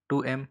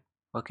 2M.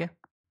 Okay,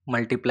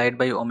 multiplied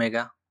by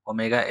omega.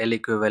 Omega L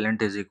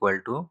equivalent is equal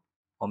to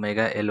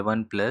omega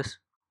L1 plus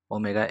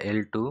omega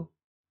L2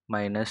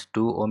 minus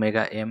 2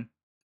 omega M.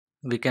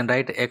 We can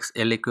write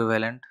XL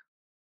equivalent.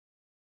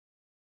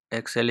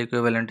 XL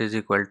equivalent is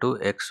equal to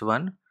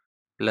x1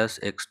 plus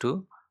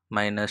x2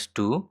 minus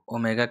 2.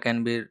 Omega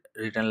can be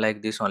written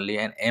like this only,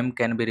 and M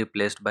can be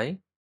replaced by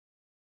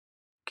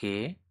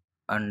K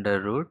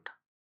under root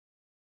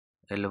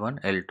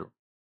L1 L2.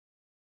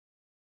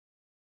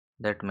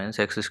 That means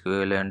X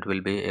equivalent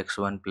will be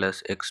x1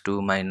 plus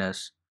x2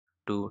 minus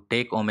 2.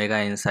 Take omega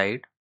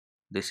inside.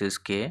 This is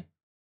K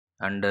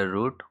under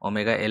root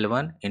omega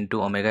L1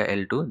 into omega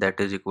L2, that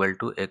is equal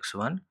to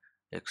x1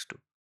 x2.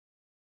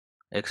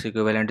 X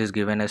equivalent is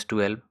given as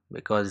 12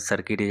 because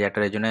circuit is at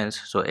resonance,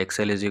 so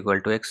XL is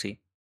equal to XC,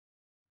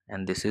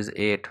 and this is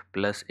 8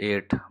 plus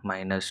 8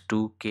 minus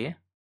 2K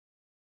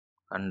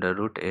under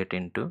root 8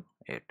 into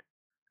 8.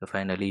 So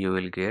finally you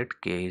will get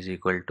K is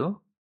equal to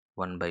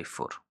 1 by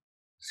 4.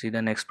 See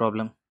the next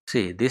problem.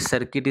 See, this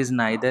circuit is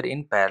neither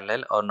in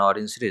parallel or nor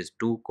in series.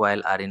 Two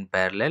coil are in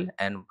parallel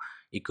and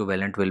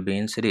equivalent will be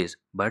in series,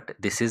 but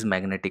this is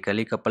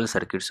magnetically coupled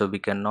circuit, so we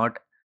cannot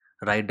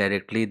write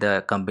directly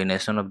the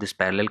combination of this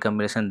parallel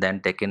combination then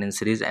taken in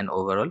series and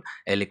overall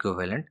L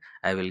equivalent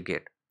I will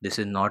get. This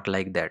is not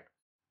like that.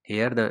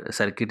 Here the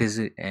circuit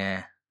is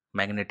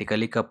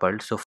magnetically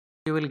coupled, so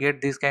you will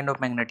get this kind of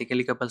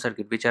magnetically coupled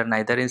circuit which are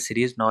neither in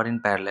series nor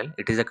in parallel.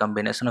 It is a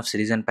combination of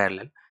series and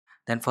parallel.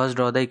 Then first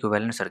draw the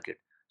equivalent circuit.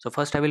 So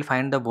first I will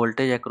find the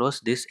voltage across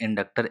this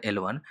inductor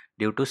L1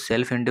 due to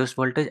self-induced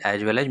voltage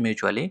as well as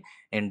mutually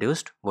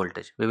induced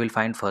voltage. We will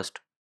find first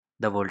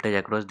the voltage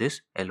across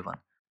this L1.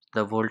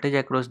 The voltage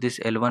across this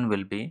L1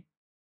 will be,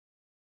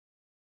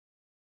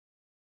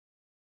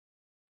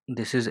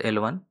 this is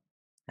L1,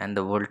 and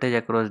the voltage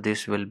across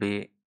this will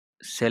be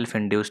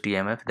self-induced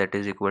EMF, that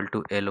is equal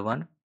to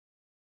L1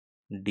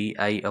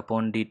 di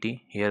upon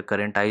dt. Here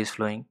current I is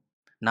flowing.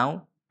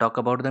 Now talk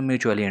about the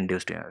mutually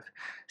induced EMF.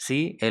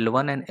 See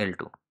L1 and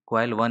L2,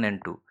 coil 1 and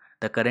 2.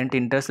 The current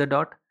enters the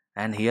dot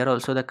and here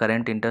also the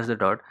current enters the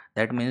dot.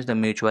 That means the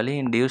mutually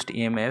induced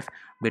EMF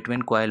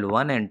between coil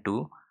 1 and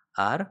 2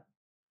 are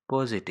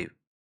positive.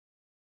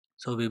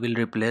 So we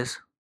will place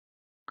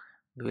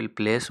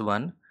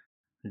one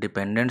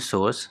dependent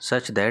source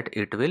such that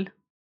it will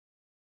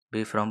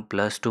be from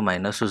plus to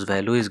minus, whose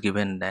value is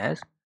given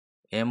as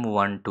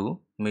M12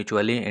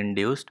 mutually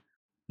induced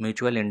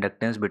mutual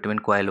inductance between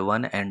coil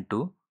 1 and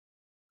 2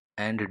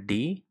 and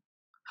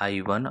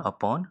di1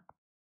 upon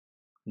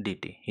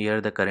dt.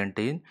 Here the current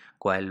in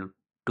coil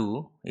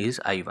 2 is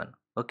I1.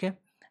 Okay,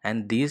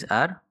 and these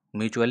are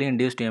mutually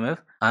induced EMF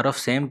are of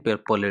same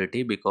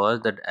polarity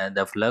because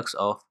the flux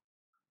of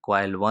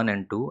coil 1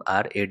 and 2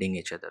 are aiding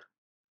each other.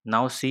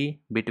 Now see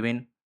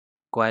between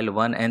coil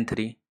 1 and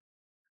 3.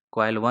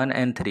 Coil 1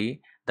 and 3,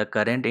 the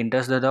current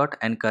enters the dot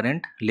and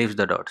current leaves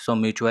the dot. So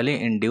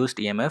mutually induced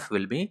EMF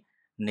will be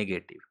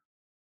negative.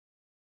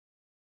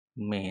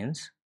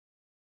 Means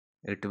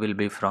it will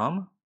be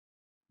from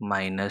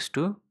minus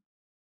to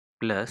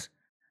plus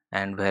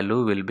and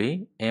value will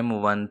be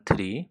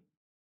M13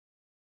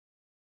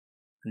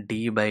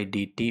 d by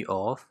dt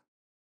of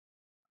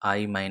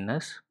I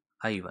minus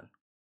I1.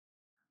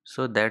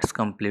 So that's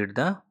complete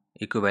the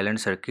equivalent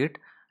circuit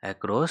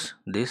across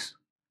this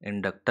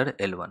inductor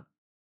L1.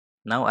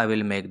 Now I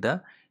will make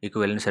the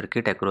equivalent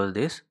circuit across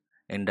this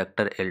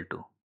inductor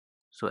L2.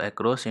 So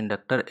across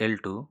inductor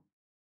L2,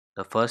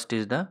 the first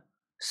is the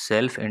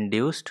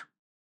self-induced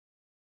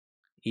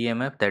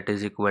EMF, that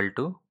is equal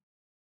to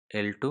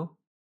L2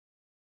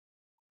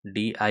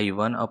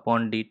 di1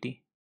 upon dt.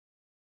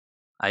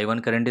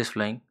 I1 current is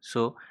flowing,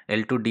 so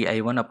L2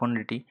 di1 upon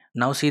dt.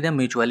 Now see the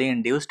mutually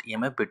induced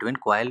EMF between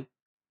coil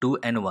 2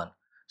 and 1.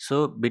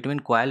 So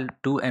between coil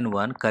 2 and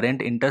 1,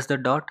 current enters the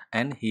dot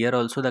and here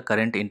also the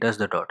current enters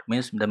the dot,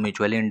 means the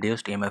mutually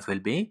induced EMF will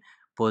be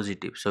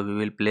positive. So we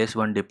will place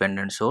one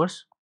dependent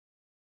source.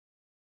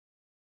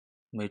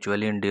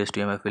 Mutually induced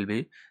EMF will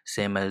be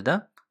same as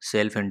the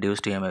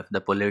self-induced EMF. The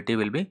polarity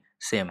will be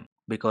same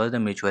because the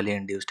mutually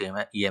induced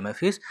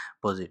EMF is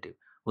positive,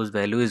 whose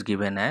value is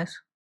given as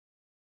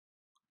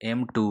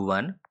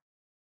M21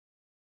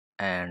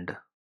 and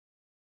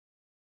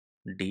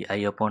di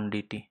upon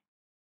dt.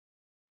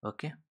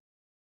 Okay.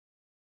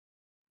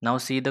 Now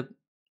see the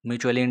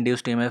mutually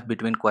induced EMF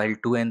between coil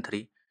 2 and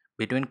 3.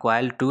 Between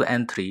coil 2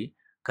 and 3,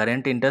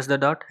 current enters the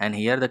dot and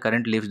here the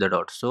current leaves the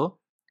dot. So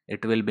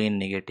it will be in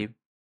negative.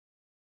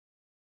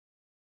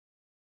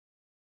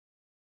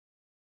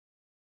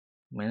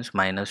 Means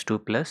minus 2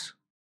 plus,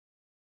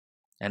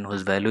 and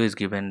whose value is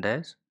given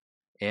as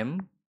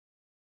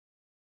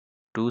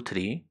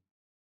M23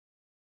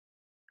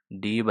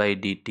 d by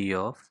dt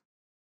of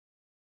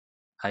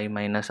I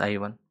minus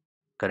I1.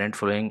 Current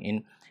flowing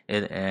in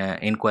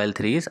coil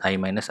 3 is I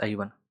minus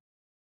I1.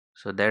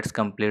 So that's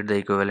complete the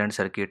equivalent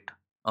circuit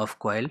of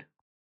coil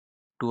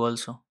 2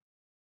 also.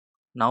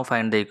 Now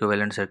find the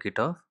equivalent circuit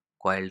of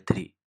coil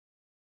 3.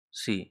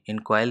 See, in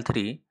coil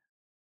 3,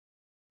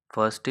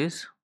 first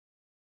is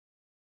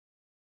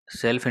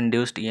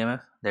self-induced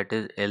EMF, that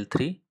is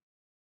L3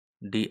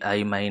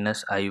 di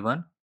minus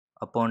I1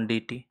 upon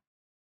dt.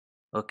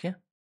 Okay.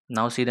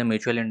 Now see the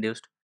mutual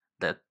induced.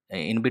 The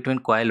in between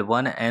coil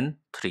 1 and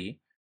 3,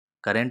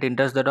 current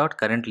enters the dot,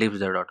 current leaves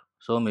the dot.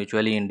 So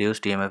mutually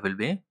induced EMF will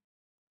be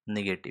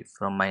negative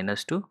from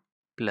minus to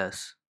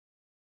plus.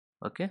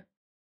 Okay.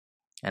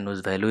 And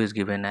whose value is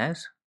given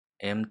as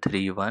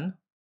M31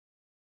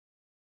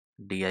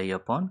 di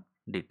upon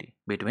dt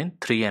between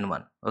 3 and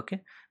 1.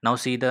 Okay. Now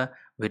see the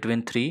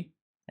between 3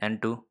 and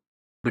 2.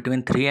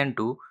 Between 3 and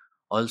 2,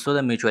 also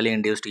the mutually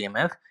induced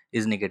EMF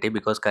is negative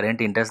because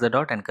current enters the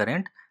dot and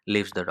current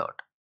leaves the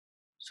dot.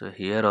 So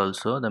here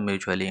also the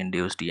mutually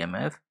induced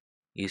EMF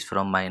is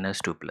from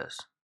minus to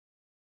plus,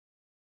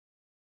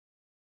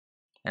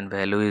 and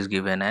value is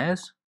given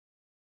as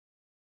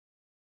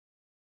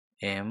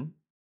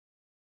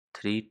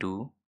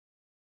M32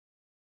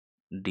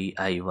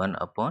 di1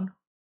 upon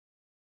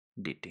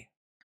dt.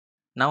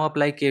 Now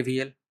apply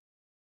KVL.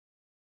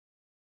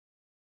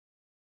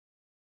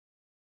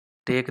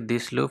 Take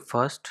this loop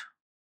first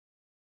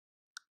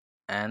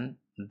and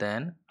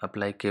then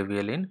apply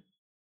KVL in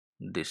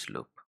this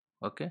loop.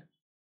 Okay.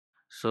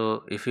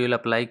 So if you will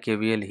apply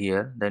KVL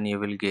here, then you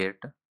will get,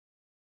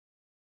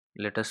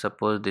 let us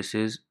suppose this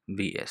is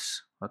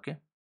Vs. Okay.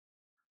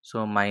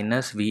 So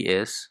minus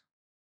Vs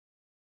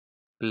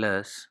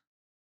plus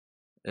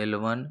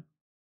L1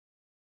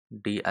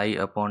 di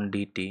upon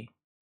dt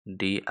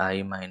di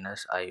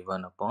minus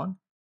I1 upon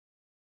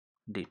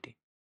dt.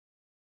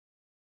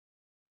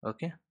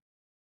 Okay.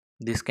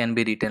 This can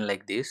be written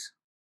like this: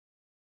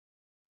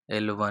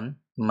 L1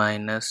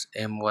 minus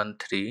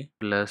M13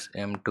 plus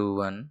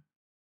M21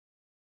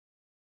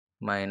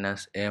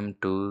 minus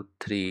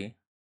M23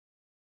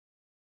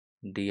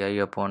 di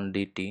upon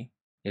dt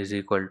is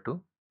equal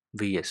to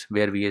Vs,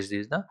 where Vs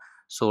is the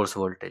source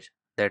voltage.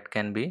 That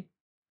can be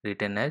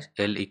written as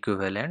L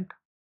equivalent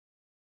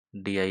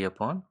di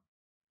upon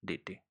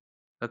dt.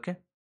 Okay.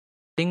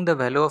 Taking the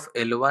value of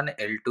L1,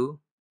 L2,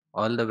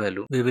 all the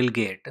value, we will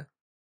get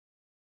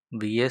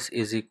Vs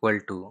is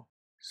equal to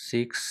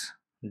 6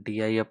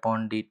 di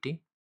upon dt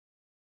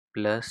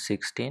plus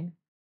 16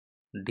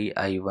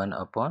 di1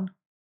 upon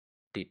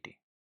dt.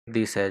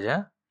 This as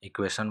a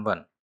equation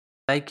 1.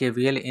 Apply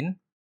KVL in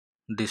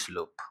this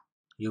loop.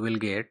 You will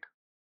get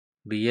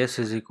Vs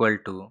is equal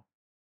to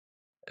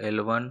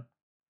L1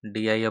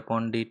 di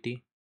upon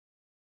dt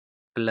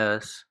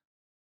plus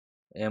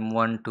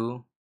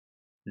M12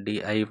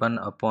 di1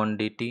 upon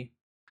dt.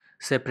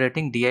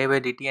 Separating di by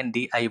dt and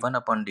di1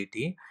 upon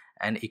dt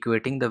and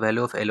equating the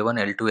value of L1,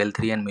 L2,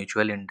 L3 and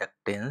mutual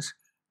inductance,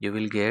 you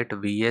will get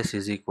Vs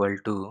is equal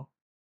to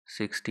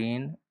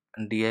 16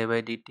 di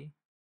by dt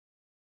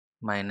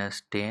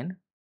minus 10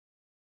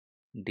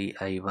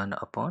 di1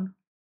 upon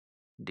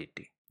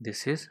dt.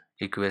 This is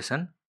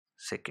equation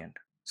 2nd.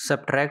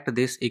 Subtract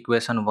this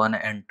equation 1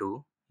 and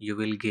 2, you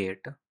will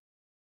get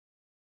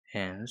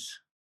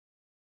hence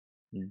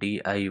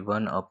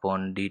di1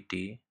 upon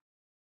dt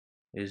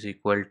is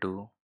equal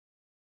to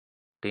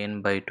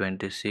 10 by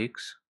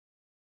 26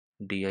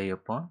 di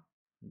upon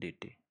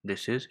dt.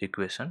 This is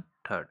equation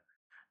 3rd.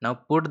 Now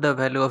put the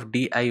value of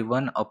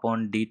di1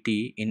 upon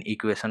dt in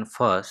equation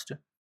 1st.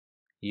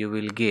 You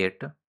will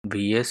get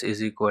Vs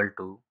is equal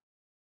to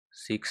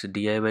 6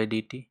 di by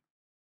dt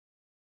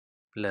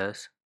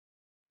plus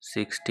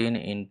 16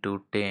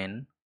 into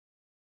 10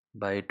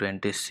 by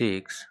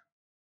 26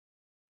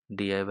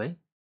 di by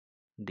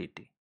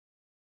dt,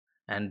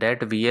 and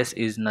that Vs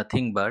is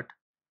nothing but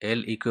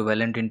L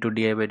equivalent into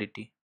di by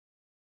dt.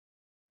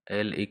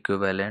 L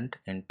equivalent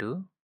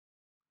into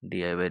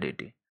di by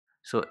dt.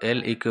 So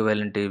L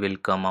equivalent will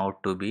come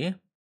out to be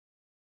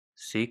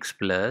 6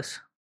 plus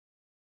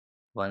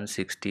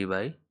 160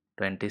 by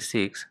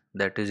 26,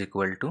 that is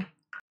equal to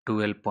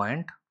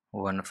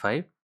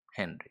 12.15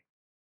 Henry.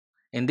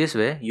 In this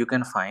way, you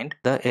can find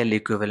the L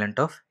equivalent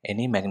of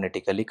any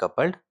magnetically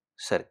coupled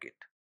circuit.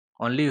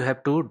 Only you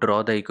have to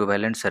draw the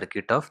equivalent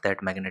circuit of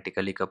that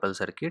magnetically coupled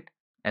circuit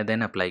and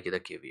then apply the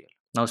KVL.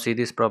 Now see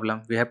this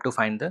problem. We have to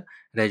find the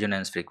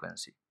resonance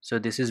frequency. So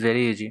this is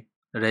very easy.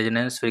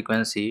 Resonance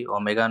frequency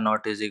omega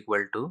naught is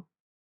equal to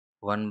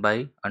 1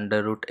 by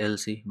under root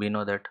LC. We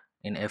know that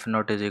in F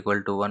naught is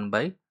equal to 1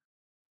 by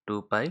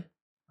 2 pi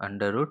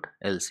under root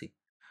LC.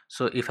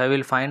 So if I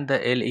will find the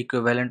L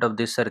equivalent of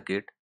this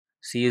circuit,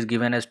 C is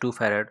given as 2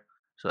 farad.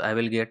 So I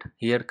will get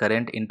here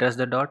current enters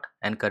the dot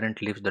and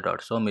current leaves the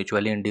dot. So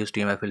mutually induced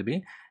EMF will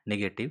be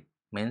negative,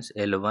 means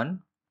L1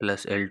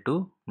 plus L2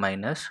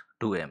 minus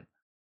 2M.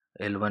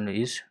 L1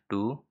 is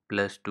 2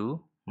 plus 2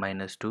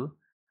 minus 2,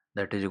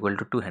 that is equal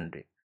to 2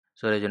 Henry.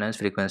 So resonance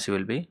frequency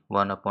will be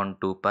 1 upon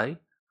 2 pi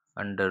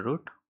under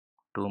root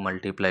 2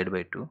 multiplied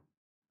by 2,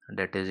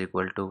 that is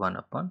equal to 1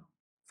 upon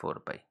 4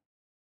 pi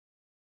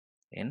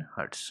in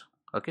hertz.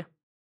 Okay.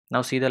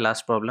 Now see the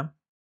last problem.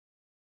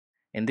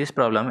 In this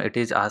problem it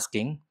is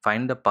asking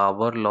find the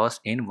power loss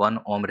in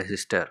 1 ohm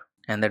resistor,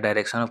 and the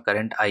direction of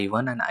current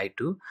I1 and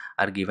I2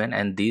 are given,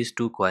 and these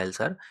two coils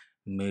are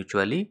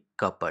mutually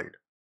coupled.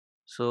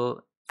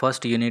 So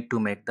first you need to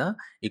make the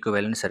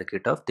equivalent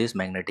circuit of this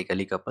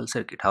magnetically coupled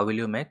circuit. How will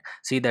you make?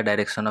 See the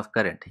direction of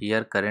current.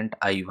 Here current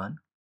I1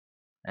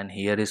 and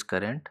here is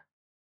current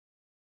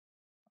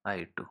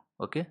I2.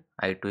 Okay,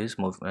 I2 is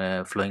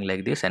flowing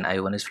like this and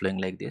I1 is flowing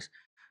like this.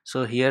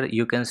 So here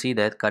you can see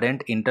that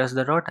current enters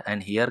the dot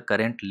and here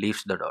current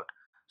leaves the dot.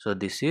 So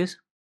this is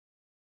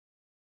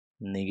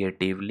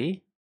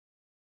negatively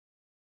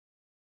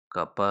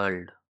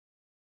coupled.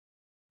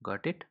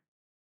 Got it?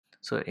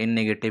 So in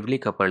negatively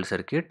coupled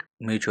circuit,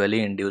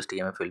 mutually induced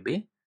EMF will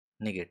be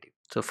negative.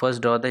 So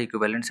first draw the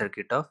equivalent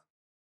circuit of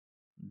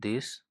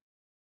this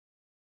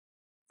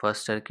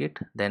first circuit,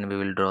 then we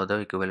will draw the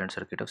equivalent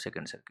circuit of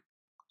second circuit.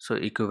 So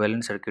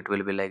equivalent circuit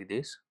will be like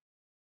this.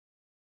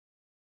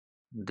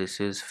 This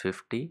is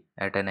 50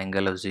 at an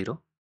angle of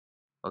 0.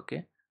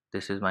 Okay,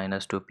 this is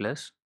minus 2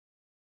 plus,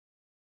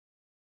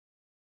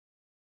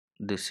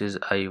 this is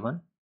I1,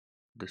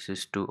 this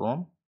is 2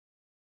 ohm.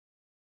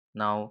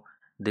 Now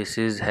this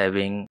is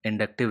having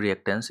inductive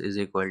reactance is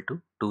equal to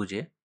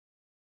 2J.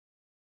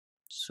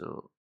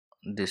 So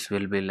this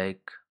will be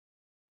like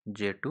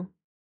J2.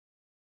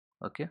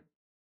 Okay,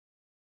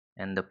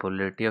 and the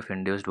polarity of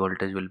induced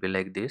voltage will be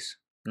like this.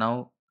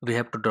 Now we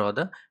have to draw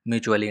the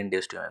mutually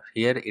induced EMF.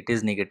 Here it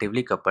is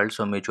negatively coupled,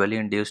 so mutually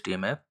induced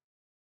EMF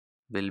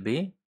will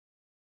be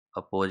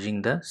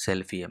opposing the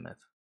self EMF.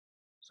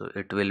 So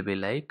it will be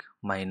like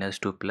minus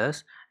 2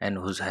 plus, and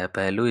whose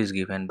value is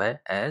given by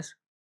as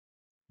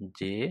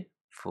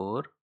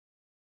J4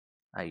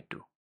 I2.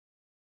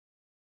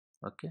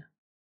 Okay,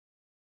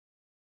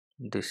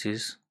 this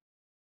is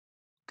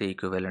the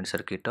equivalent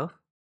circuit of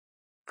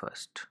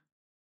first.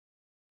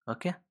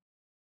 Okay,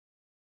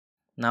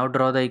 now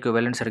draw the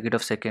equivalent circuit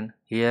of second.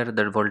 Here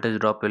the voltage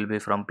drop will be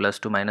from plus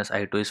to minus,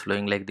 I2 is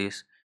flowing like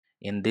this.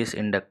 In this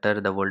inductor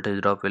the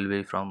voltage drop will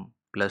be from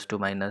plus to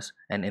minus,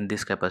 and in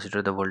this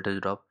capacitor the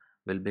voltage drop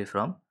will be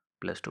from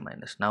plus to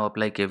minus. Now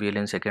apply KVL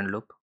in second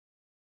loop.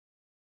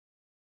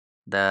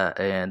 The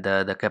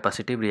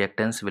capacitive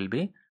reactance will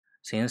be,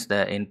 since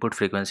the input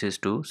frequency is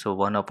 2, so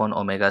 1 upon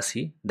omega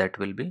c, that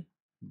will be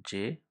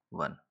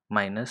J1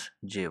 minus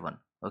J1.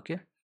 Okay,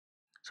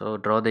 so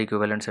draw the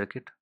equivalent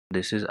circuit.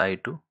 This is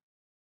I2,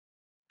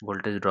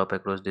 voltage drop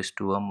across this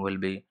 2 ohm will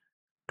be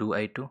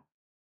 2I2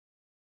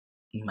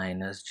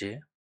 minus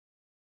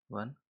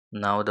J1.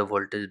 Now the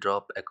voltage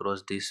drop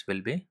across this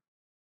will be,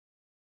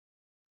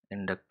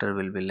 inductor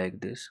will be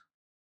like this,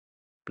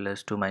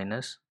 plus to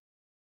minus,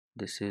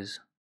 this is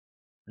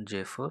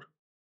J4.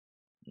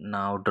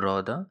 Now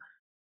draw the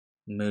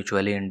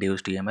mutually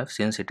induced EMF.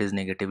 Since it is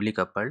negatively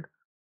coupled,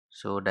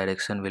 so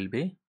direction will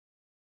be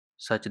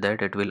such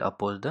that it will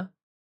oppose the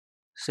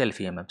self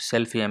EMF.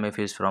 Self EMF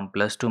is from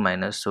plus to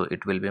minus, so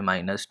it will be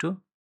minus to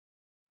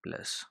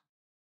plus,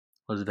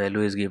 whose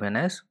value is given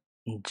as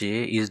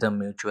J is the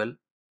mutual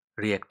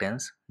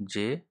reactance,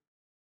 J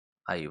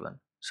I1.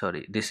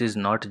 Sorry, this is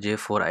not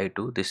J4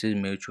 I2, this is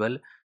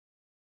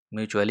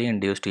mutually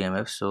induced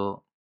EMF.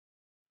 So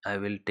I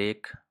will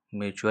take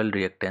mutual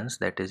reactance,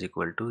 that is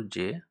equal to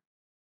J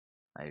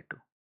I2.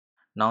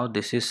 Now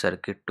this is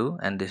circuit 2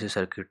 and this is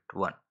circuit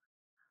 1.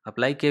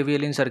 Apply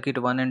KVL in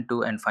circuit 1 and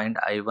 2 and find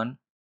I1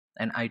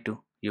 and I2.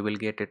 You will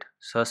get it.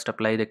 First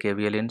apply the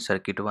KVL in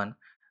circuit 1,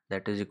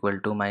 that is equal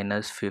to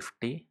minus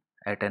 50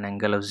 at an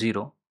angle of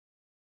 0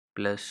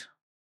 plus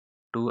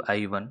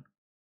 2I1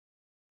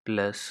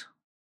 plus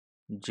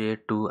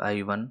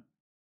J2I1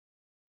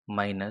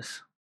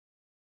 minus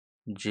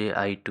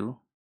Ji2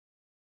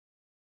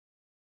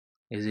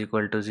 is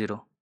equal to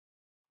 0.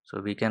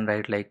 So we can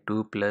write like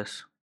 2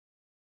 plus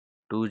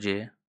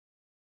 2J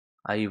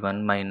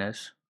I1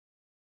 minus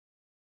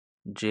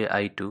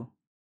Ji2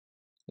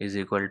 is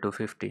equal to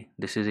 50.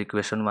 This is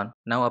equation 1.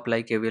 Now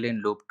apply KVL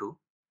in loop 2.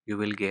 You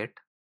will get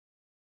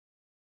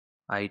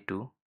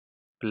I2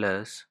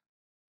 plus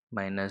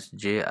minus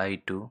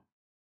Ji2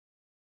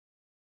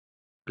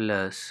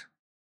 plus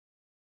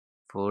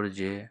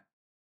 4J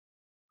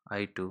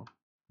I2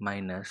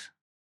 minus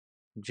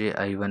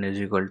Ji1 is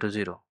equal to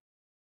 0.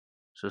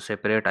 So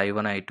separate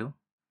I1 I2.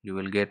 You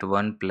will get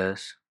 1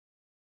 plus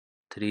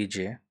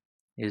 3J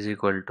is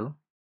equal to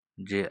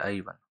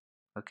Ji1.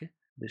 Okay,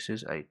 this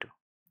is I2.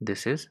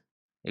 This is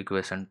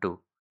equation 2.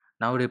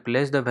 Now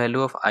replace the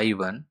value of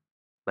I1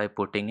 by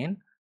putting in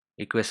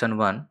equation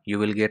 1, you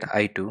will get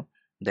I2,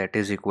 that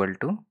is equal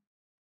to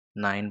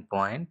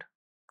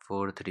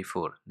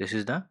 9.434. This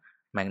is the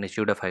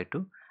magnitude of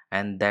I2,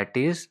 and that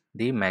is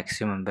the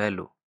maximum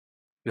value.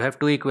 You have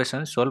two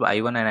equations, solve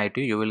I1 and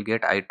I2, you will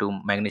get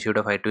I2, magnitude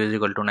of I2 is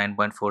equal to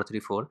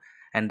 9.434,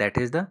 and that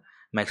is the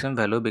maximum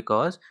value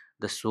because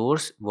the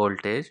source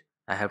voltage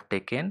I have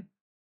taken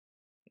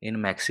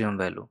in maximum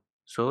value.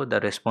 So the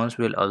response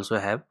will also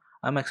have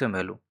a maximum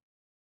value.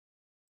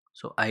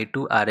 So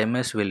I2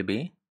 RMS will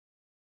be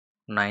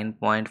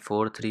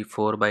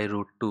 9.434 by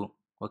root 2.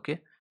 Okay,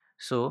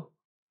 so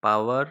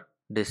power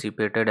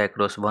dissipated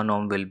across 1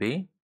 ohm will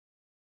be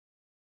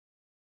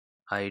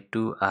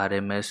I2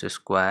 RMS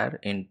square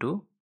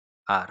into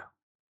R.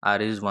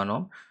 R is 1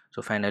 ohm.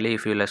 So finally,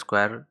 if you will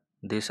square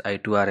this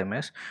I2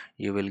 RMS,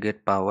 you will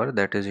get power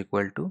that is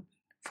equal to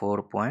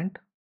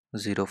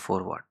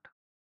 4.04 watt.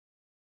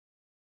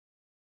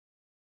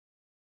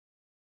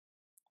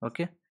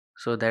 Okay,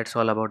 so that's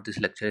all about this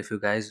lecture. If you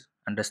guys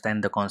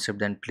understand the concept,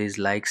 then please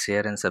like,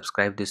 share and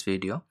subscribe this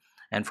video.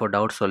 And for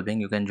doubt solving,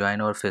 you can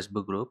join our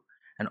Facebook group,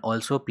 and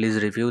also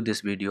please review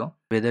this video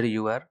whether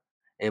you are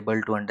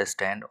able to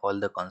understand all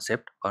the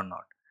concept or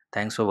not.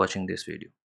 Thanks for watching this video.